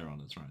PK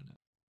on us right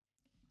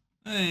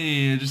now.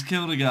 Hey, I just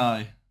killed a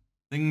guy.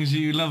 Things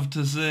you love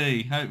to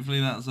see.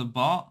 Hopefully that's a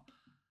bot.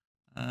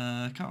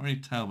 Can't really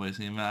tell by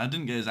seeing that. I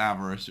didn't get his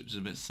avarice, which is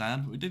a bit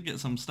sad, but we did get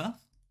some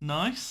stuff.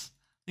 Nice.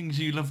 Things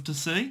you love to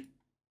see.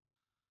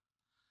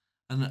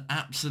 An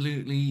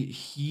absolutely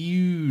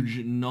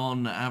huge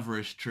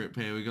non-average trip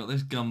here. We got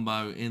this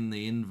gumbo in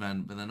the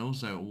invent, but then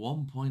also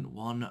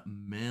 1.1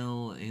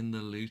 mil in the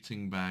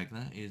looting bag.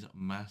 That is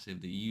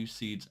massive. The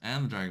U-Seeds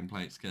and the Dragon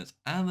Plate Skirts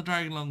and the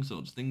Dragon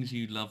Longswords. Things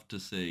you love to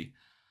see.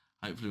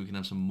 Hopefully we can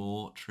have some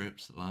more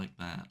trips like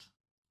that.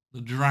 The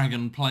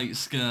Dragon Plate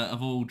Skirt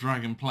of all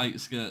Dragon Plate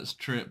Skirts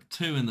trip.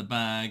 2 in the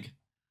bag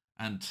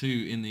and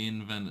 2 in the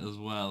invent as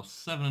well.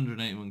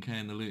 781k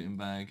in the looting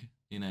bag.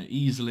 You know,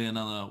 easily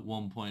another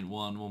 1.1,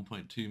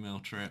 1.2 mil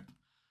trip.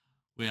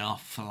 We are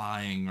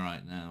flying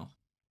right now.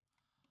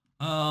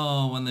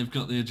 Oh, when they've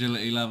got the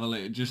agility level,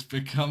 it just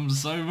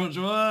becomes so much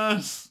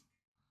worse.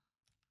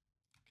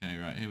 Okay,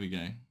 right, here we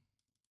go.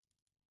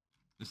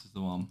 This is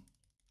the one.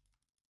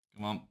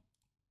 Come on.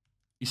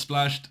 He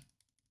splashed.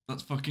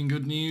 That's fucking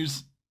good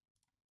news.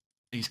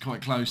 He's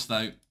quite close,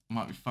 though.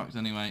 Might be fucked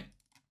anyway.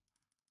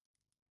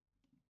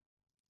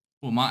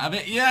 Or might have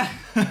it, yeah.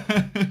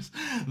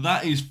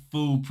 That is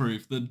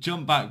foolproof. The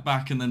jump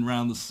back and then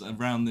round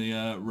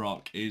the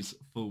rock is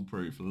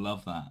foolproof.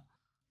 Love that.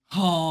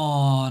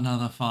 Oh,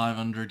 another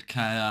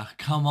 500k.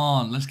 Come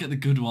on, let's get the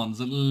good ones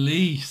at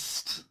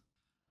least.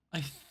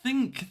 I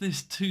think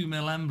this 2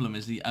 mil emblem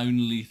is the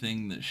only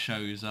thing that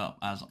shows up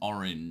as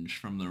orange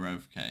from the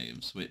Rev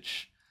Caves,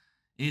 which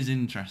is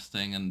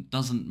interesting and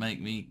doesn't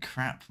make me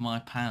crap my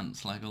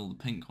pants like all the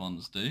pink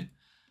ones do.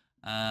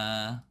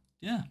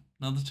 Yeah,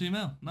 another 2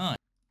 mil. Nice.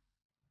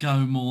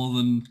 Go more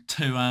than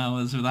 2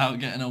 hours without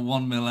getting a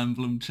 1 mil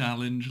emblem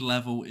challenge.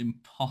 Level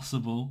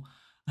impossible.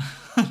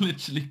 I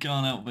literally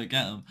can't help but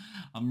get them.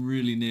 I'm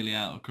really nearly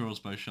out of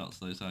crossbow shots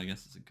though, so I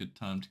guess it's a good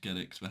time to get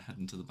it because we're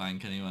heading to the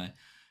bank anyway.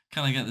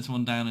 Can I get this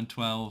one down in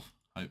 12?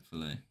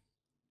 Hopefully.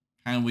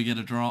 Can we get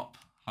a drop?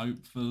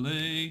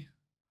 Hopefully.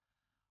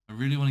 I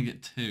really want to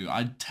get 2.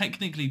 I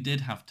technically did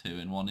have 2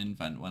 in one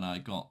invent when I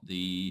got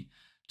the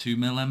 2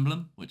 mil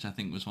emblem, which I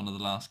think was one of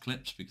the last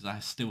clips because I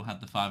still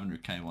had the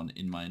 500k one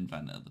in my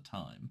invent at the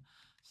time.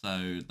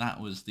 So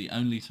that was the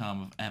only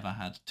time I've ever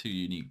had 2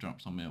 unique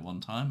drops on me at one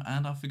time,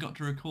 and I forgot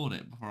to record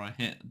it before I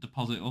hit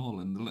deposit all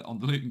on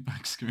the looting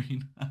bag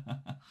screen.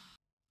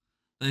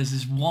 There's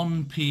this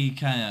one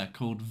PKer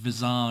called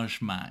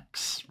Visage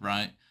Max,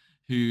 right,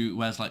 who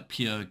wears like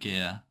pure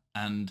gear,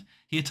 and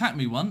he attacked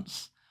me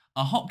once.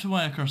 I hopped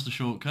away across the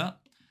shortcut,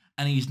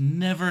 and he's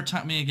never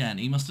attacked me again.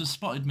 He must have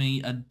spotted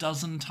me a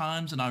dozen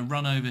times, and I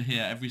run over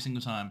here every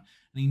single time,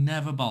 and he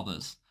never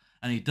bothers.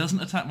 And he doesn't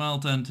attack my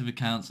alternative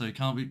account, so he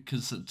can't be,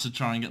 because to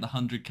try and get the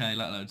 100k,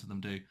 let loads of them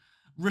do.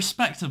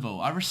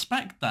 Respectable. I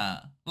respect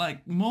that.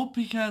 Like, more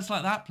PKs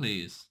like that,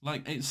 please.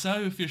 Like, it's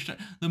so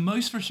frustrating. The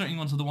most frustrating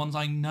ones are the ones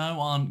I know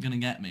aren't going to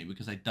get me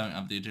because they don't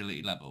have the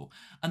agility level.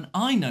 And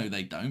I know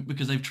they don't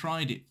because they've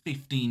tried it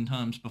 15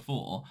 times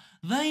before.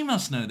 They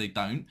must know they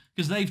don't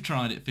because they've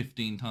tried it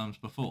 15 times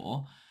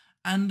before.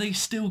 And they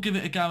still give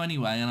it a go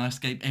anyway, and I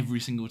escape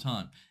every single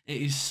time.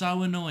 It is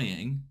so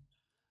annoying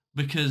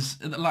because,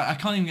 like, I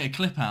can't even get a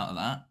clip out of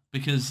that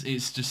because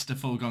it's just a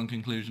foregone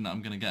conclusion that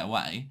I'm going to get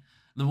away.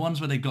 The ones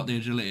where they've got the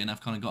agility and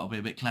I've kind of got to be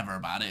a bit clever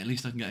about it, at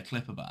least I can get a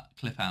clip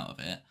out of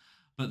it.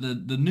 But the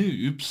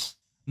noobs,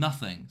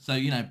 nothing. So,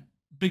 you know,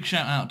 big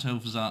shout out to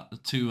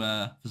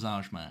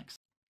Visage Max.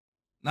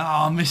 Oh,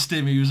 I missed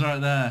him. He was right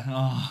there.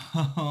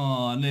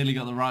 Oh, I nearly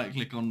got the right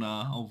click on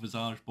old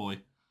Visage boy.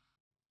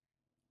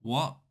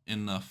 What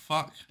in the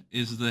fuck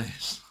is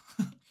this?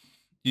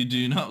 You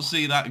do not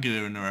see that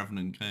gear in the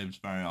Revenant Caves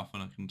very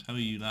often, I can tell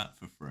you that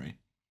for free.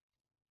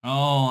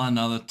 Oh,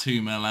 another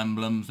 2 mil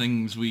emblem,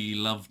 things we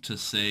love to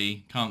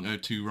see. Can't go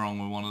too wrong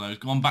with one of those.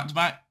 Go on, back to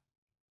back.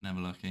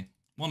 Never lucky.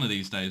 One of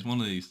these days, one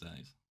of these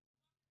days.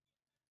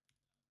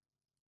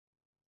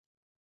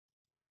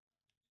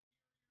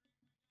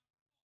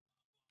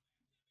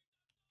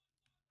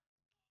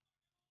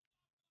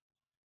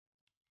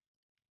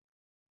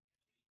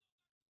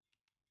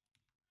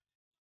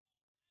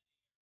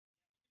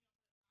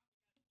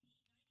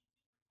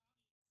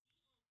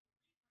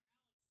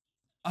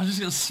 I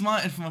just got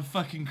smited from a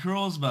fucking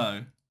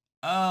crossbow.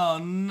 Oh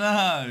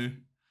no.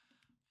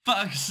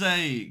 Fuck's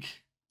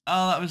sake.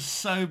 Oh, that was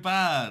so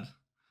bad.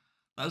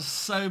 That was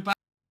so bad.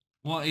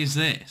 What is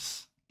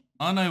this?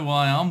 I know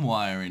why I'm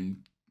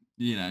wearing,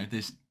 you know,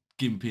 this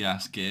gimpy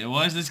ass gear.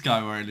 Why is this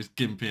guy wearing this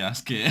gimpy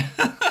ass gear?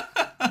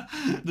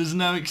 There's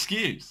no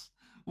excuse.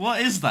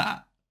 What is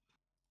that?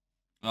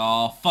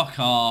 Oh, fuck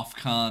off,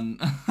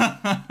 cunt.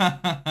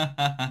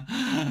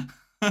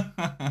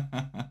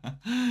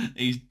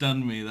 He's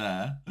done me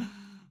there.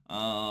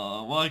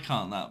 Oh, why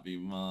can't that be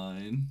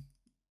mine?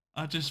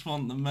 I just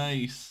want the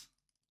mace.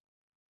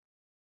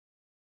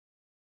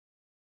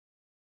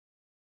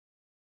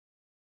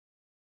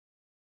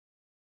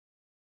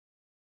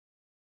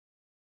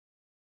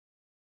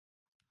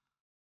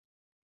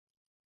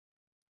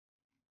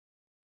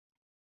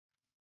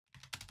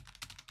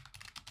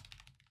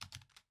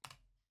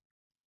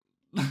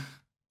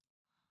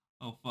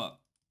 Oh, fuck.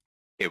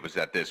 It was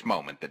at this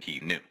moment that he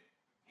knew.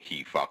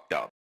 He fucked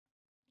up.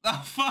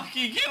 Oh, fuck,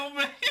 he killed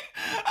me!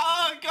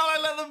 Oh, God,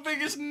 I let the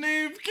biggest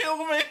noob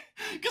kill me!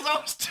 Because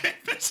I was too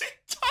busy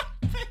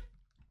typing!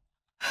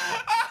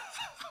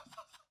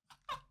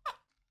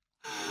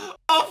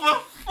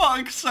 Oh, for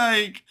fuck's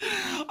sake!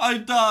 I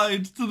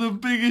died to the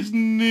biggest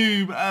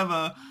noob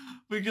ever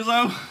because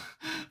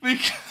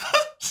because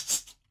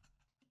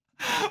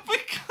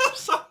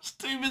I was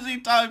too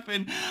busy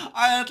typing.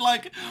 I had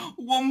like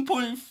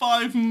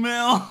 1.5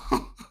 mil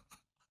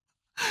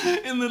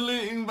in the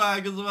looting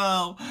bag as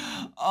well.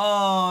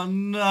 Oh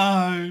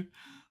no.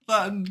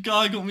 That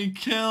guy got me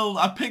killed.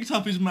 I picked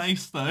up his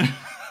mace though.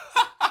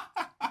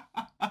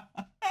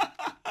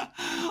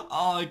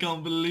 Oh, I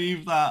can't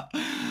believe that.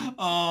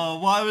 Oh,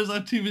 why was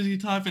I too busy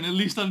typing? At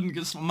least I didn't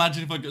get...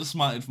 Imagine if I got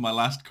smited for my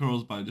last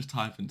crossbow just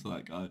typing to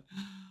that guy.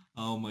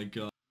 Oh my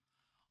god.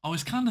 I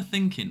was kind of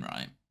thinking,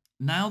 right,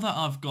 now that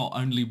I've got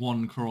only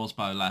 1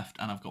 crossbow left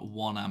and I've got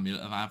 1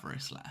 Amulet of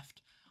Avarice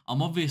left,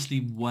 I'm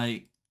obviously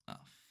way... Oh,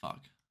 fuck.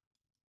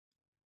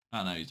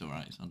 Oh no, he's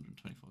alright. He's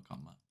 124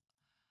 combat.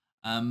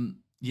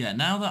 Yeah,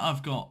 now that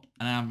I've got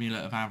an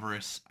Amulet of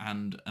Avarice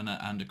and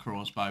a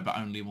crossbow, but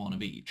only 1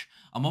 of each,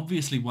 I'm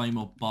obviously way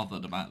more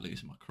bothered about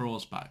losing my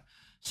crossbow.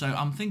 So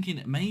I'm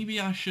thinking maybe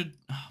I should...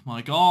 Oh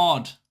my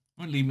god!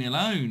 Won't leave me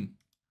alone.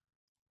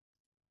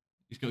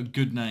 He's got a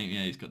good name.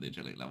 Yeah, he's got the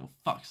agility level.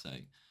 Fuck's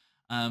sake.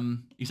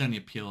 He's only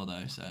a pure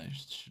though, so it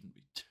shouldn't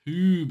be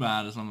too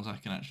bad as long as I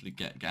can actually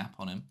get gap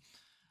on him.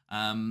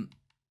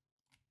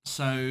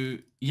 So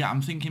yeah,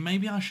 I'm thinking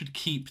maybe I should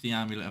keep the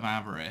Amulet of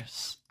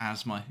Avarice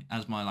as my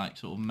like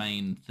sort of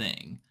main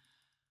thing,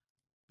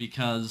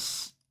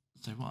 because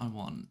so what I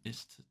want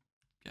is to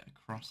get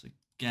across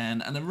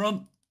again and then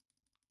run.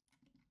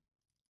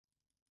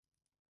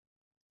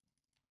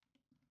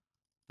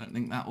 Don't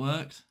think that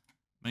worked.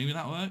 Maybe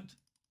that worked.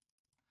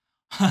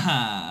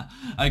 Haha.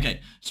 Okay,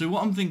 so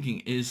what I'm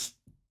thinking is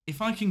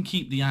if I can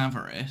keep the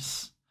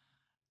Avarice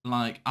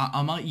like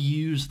I might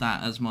use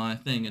that as my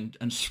thing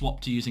and swap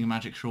to using a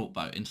magic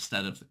shortbow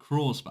instead of the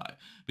crossbow,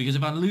 because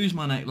if I lose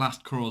my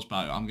last crossbow,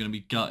 I'm going to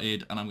be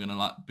gutted and I'm going to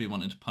like be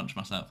wanting to punch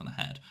myself in the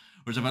head.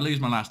 Whereas if I lose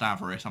my last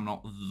avarice, I'm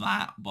not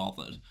that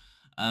bothered.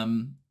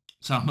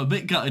 So I'm a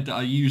bit gutted that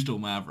I used all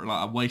my avarice, like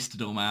I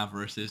wasted all my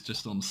avarices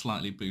just on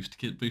slightly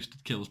boosted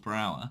kills per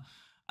hour.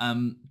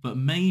 But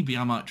maybe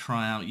I might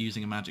try out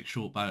using a magic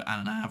shortbow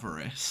and an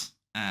avarice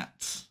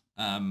at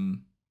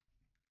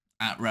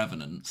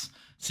Revenants,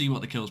 see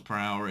what the kills per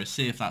hour is,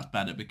 see if that's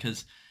better,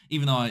 because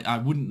even though I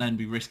wouldn't then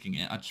be risking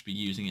it, I'd just be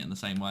using it in the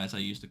same way as I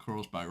use the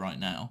crossbow right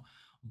now,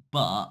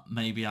 but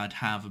maybe I'd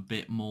have a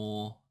bit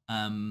more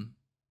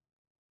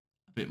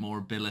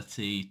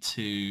ability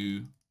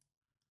to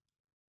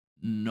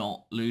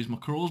not lose my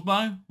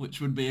crossbow, which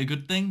would be a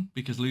good thing,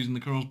 because losing the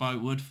crossbow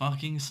would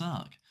fucking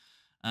suck.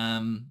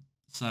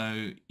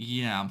 So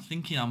yeah, I'm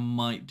thinking I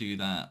might do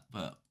that,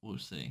 but we'll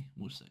see.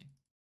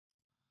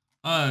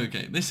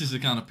 Okay, this is the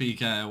kind of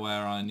PK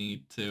where I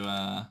need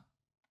to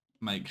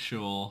make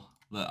sure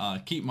that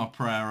I keep my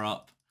prayer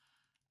up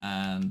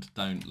and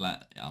don't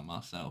let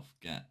myself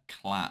get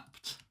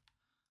clapped.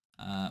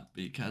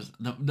 Because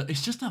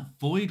it's just a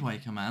Void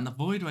Waker, man. The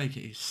Void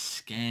Waker is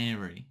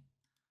scary.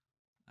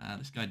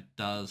 This guy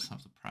does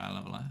have the prayer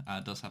level.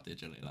 Does have the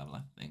agility level,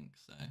 I think.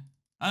 So,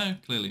 oh,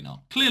 clearly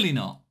not. Clearly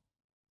not.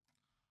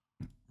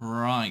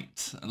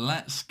 Right,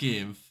 let's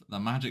give the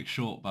Magic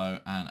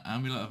Shortbow and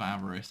Amulet of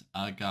Avarice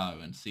a go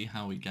and see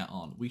how we get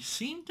on. We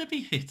seem to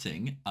be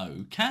hitting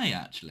okay,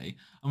 actually.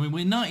 I mean,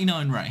 we're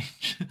 99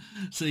 range,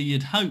 so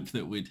you'd hope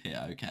that we'd hit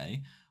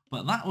okay,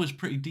 but that was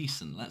pretty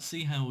decent. Let's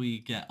see how we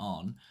get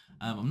on.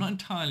 I'm not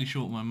entirely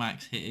sure what my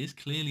max hit is.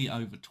 Clearly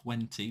over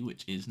 20,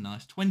 which is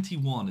nice.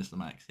 21 is the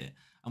max hit,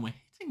 and we're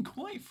hitting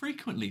quite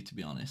frequently, to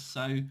be honest,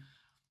 so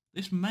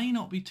this may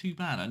not be too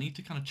bad. I need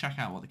to kind of check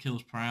out what the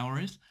kills per hour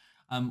is.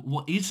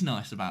 What is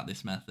nice about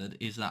this method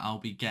is that I'll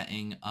be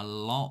getting a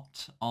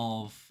lot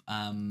of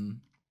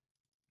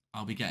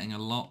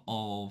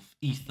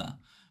ether,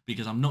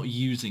 because I'm not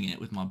using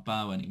it with my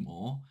bow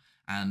anymore,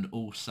 and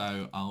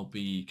also I'll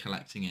be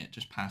collecting it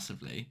just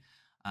passively.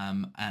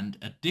 And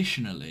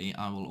additionally,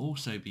 I will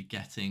also be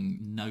getting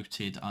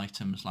noted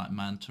items like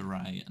Manta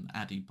Ray and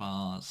Addy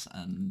bars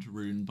and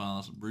rune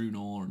bars and rune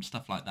ore and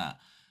stuff like that.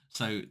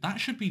 So that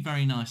should be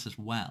very nice as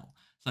well.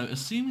 So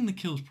assuming the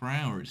kills per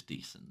hour is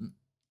decent,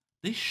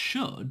 this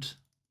should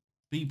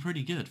be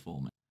pretty good for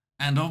me.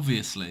 And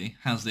obviously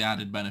has the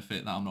added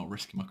benefit that I'm not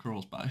risking my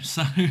crossbow.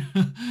 So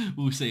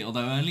we'll see.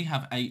 Although I only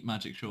have 8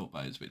 magic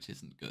shortbows, which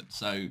isn't good.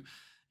 So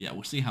yeah,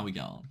 we'll see how we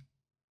get on.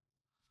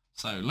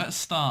 So let's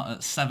start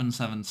at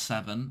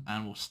 777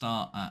 and we'll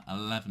start at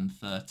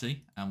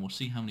 1130 and we'll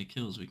see how many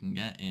kills we can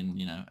get in,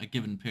 you know, a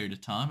given period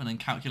of time, and then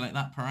calculate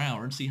that per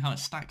hour and see how it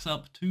stacks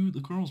up to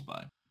the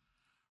crossbow.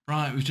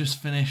 Right, we've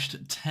just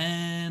finished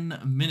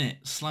 10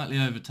 minutes, slightly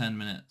over 10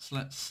 minutes.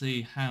 Let's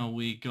see how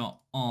we got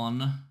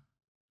on.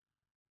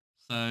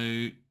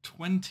 So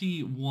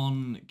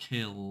 21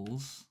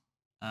 kills,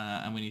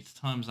 and we need to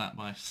times that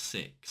by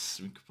 6.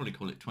 We could probably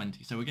call it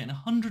 20. So we're getting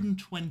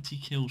 120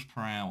 kills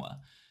per hour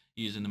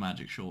using the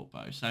magic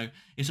shortbow. So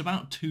it's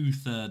about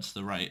 2/3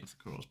 the rate of the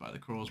crossbow. The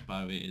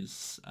crossbow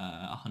is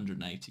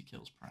 180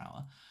 kills per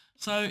hour.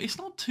 So it's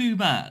not too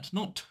bad,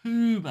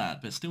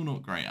 but still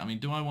not great. I mean,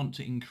 do I want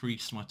to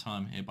increase my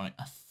time here by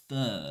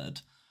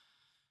 1/3?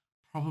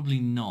 Probably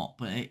not,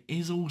 but it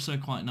is also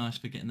quite nice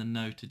for getting the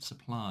noted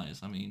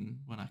supplies. I mean,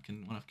 when I've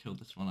killed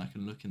this one, I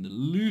can look in the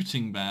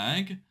looting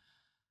bag.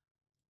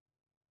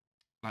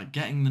 Like,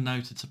 getting the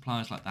noted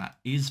supplies like that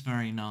is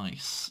very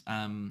nice.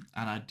 And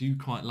I do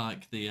quite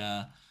like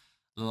the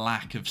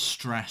lack of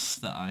stress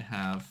that I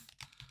have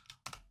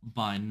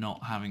by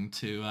not having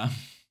to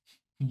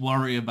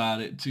worry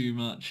about it too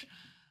much.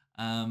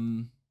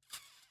 We'll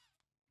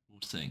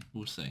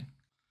see.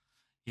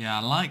 Yeah,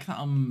 I like that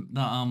I'm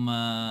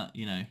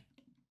you know,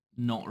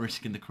 not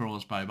risking the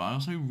crossbow, but I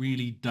also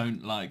really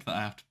don't like that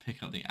I have to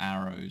pick up the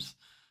arrows.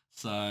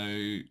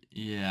 So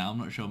yeah, I'm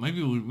not sure.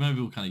 Maybe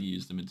we'll kind of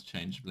use them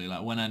interchangeably.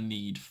 Like when I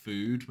need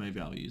food, maybe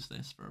I'll use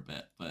this for a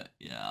bit. But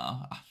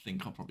yeah, I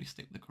think I'll probably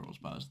stick with the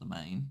crossbow as the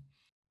main.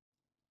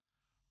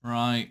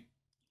 Right.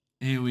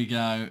 Here we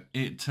go.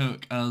 It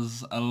took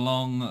us a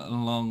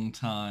long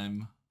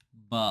time,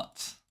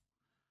 but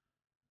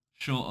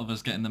short of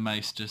us getting the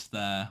mace just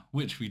there,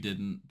 which we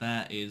didn't,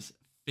 there is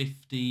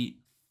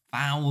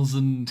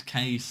 50,000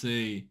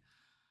 KC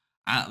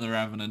at the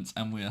Revenants,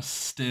 and we are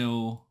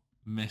still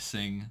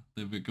missing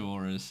the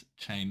Vigora's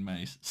chain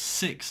mace.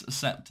 6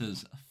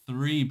 scepters,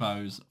 3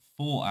 bows,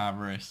 4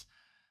 avarice,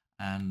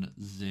 and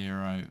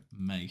 0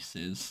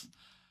 maces.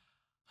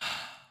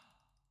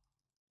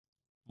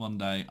 One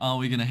day, are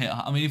we going to hit?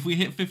 I mean, if we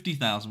hit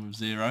 50,000 with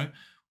 0,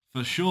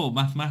 for sure,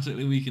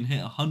 mathematically, we can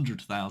hit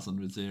 100,000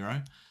 with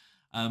 0.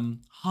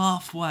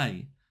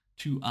 Halfway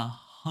to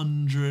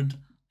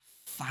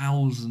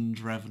 100,000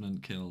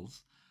 Revenant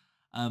kills.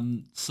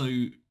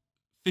 So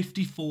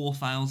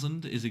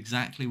 54,000 is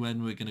exactly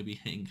when we're going to be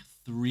hitting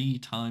 3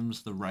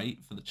 times the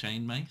rate for the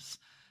chain mace.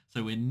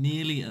 So we're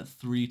nearly at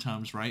 3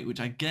 times rate, which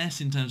I guess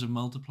in terms of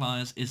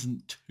multipliers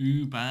isn't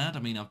too bad. I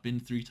mean, I've been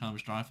 3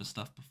 times dry for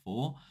stuff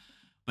before,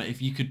 but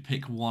if you could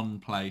pick one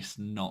place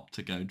not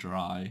to go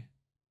dry,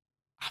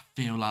 I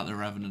feel like the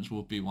Revenants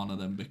will be one of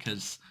them,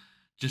 because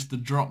just the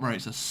drop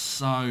rates are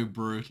so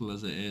brutal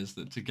as it is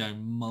that to go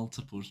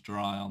multiples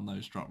dry on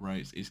those drop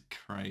rates is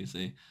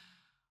crazy.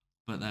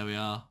 But there we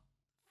are.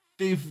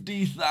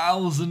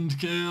 50,000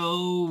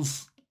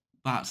 kills!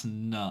 That's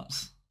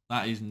nuts.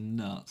 That is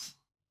nuts.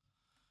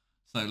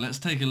 So let's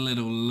take a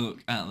little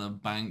look at the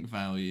bank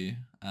value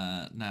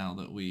now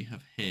that we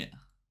have hit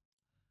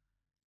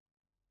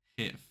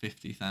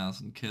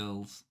 50,000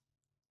 kills.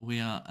 We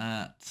are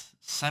at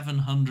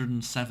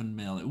 707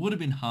 mil. It would have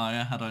been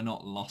higher had I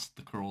not lost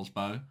the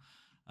crossbow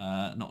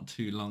not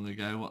too long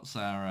ago. What's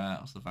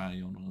the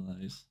value on one of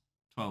those?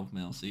 12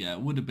 mil. So yeah,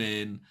 it would have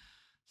been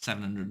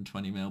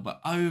 720 mil,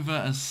 but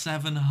over a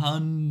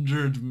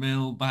 700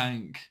 mil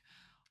bank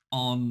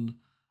on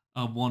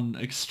a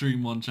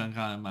Xtreme Onechunk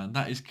Ironman.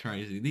 That is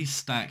crazy. These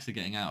stacks are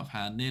getting out of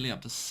hand. Nearly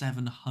up to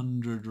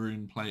 700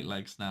 rune plate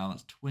legs now.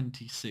 That's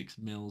 26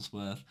 mils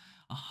worth.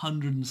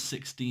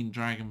 116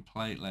 dragon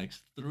plate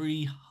legs.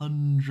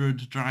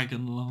 300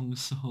 dragon long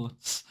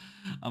swords.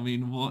 I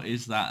mean, what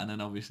is that? And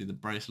then obviously the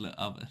bracelet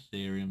of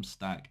Ethereum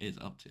stack is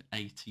up to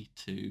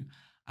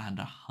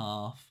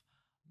 82.5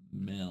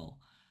 mil.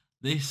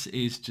 This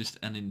is just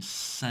an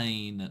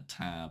insane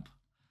tab.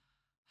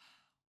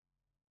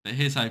 But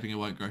here's hoping it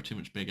won't grow too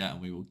much bigger and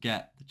we will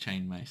get the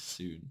chain mace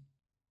soon.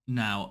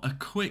 Now, a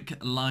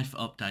quick life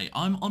update.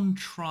 I'm on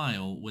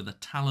trial with a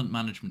talent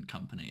management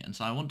company, and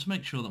so I want to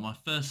make sure that my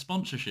first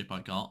sponsorship I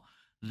got,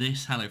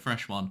 this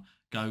HelloFresh one,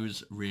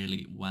 goes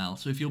really well.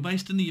 So if you're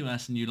based in the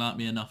US and you like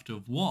me enough to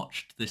have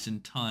watched this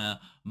entire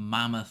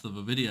mammoth of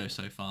a video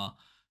so far,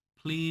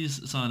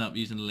 please sign up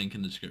using the link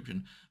in the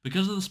description.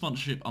 Because of the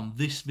sponsorship on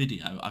this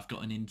video, I've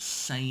got an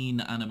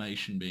insane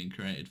animation being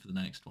created for the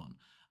next one.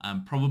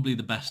 Probably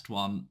the best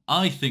one,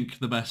 I think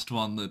the best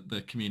one that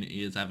the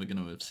community is ever going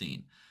to have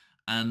seen.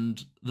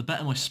 And the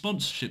better my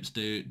sponsorships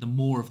do, the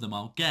more of them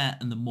I'll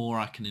get and the more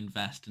I can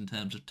invest in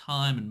terms of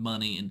time and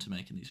money into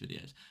making these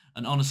videos.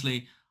 And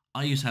honestly,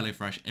 I use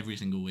HelloFresh every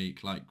single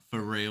week, like for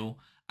real,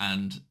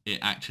 and it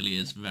actually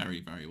is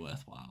very, very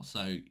worthwhile.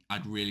 So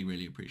I'd really,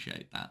 really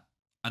appreciate that.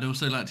 I'd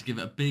also like to give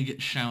a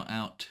big shout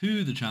out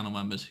to the channel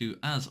members who,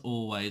 as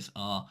always,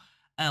 are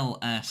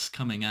LS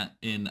coming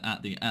in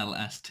at the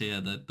LS tier,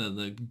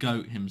 the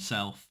GOAT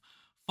himself,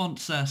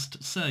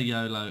 Fontcest, Sir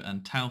YOLO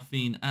and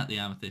Taufine at the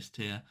Amethyst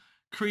tier,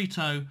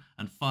 Creto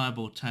and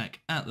Fireball Tech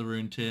at the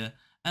Rune tier,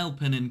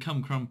 Elpinin,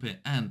 Cum Crumpet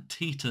and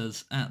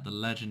Teeters at the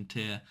Legend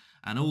tier,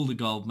 and all the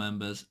gold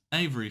members,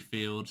 Avery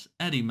Fields,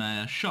 Eddie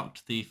Mayer, Shocked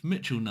Thief,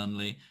 Mitchell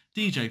Nunley,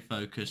 DJ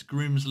Focus,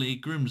 Grimsley,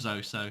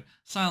 Grimzoso,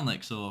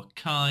 Salnexor,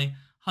 Kai,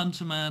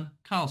 Hunterman,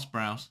 Carl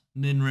Sprouse,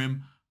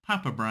 Ninrim,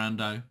 Papa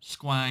Brando,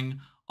 Squang,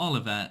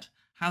 Olivette,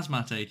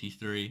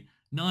 Hazmat83,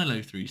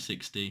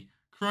 Nilo360,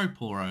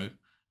 Croporo,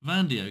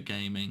 Vandio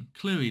Gaming,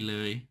 Cluey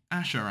Louie,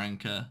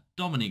 Asheranka,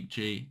 Dominic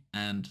G,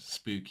 and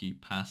Spooky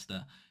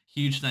Pasta.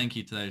 Huge thank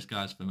you to those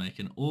guys for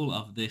making all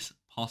of this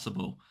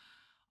possible.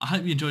 I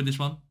hope you enjoyed this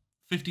one.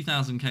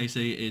 50,000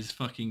 KC is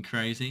fucking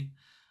crazy.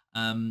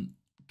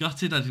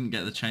 Gutted I didn't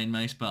get the chain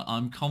mace, but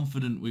I'm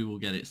confident we will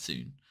get it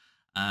soon.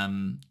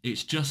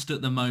 It's just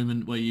at the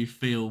moment where you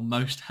feel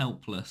most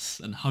helpless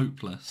and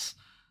hopeless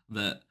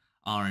that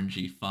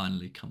RNG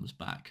finally comes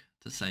back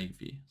to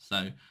save you.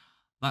 So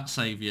that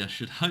saviour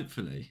should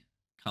hopefully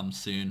come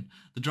soon.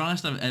 The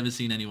driest I've ever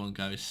seen anyone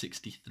go is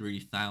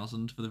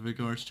 63,000 for the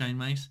Vigorous Chain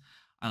Mace,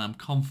 and I'm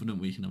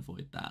confident we can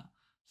avoid that.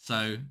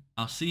 So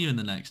I'll see you in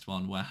the next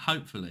one where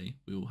hopefully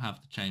we will have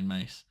the Chain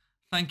Mace.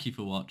 Thank you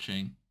for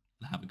watching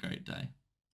and have a great day.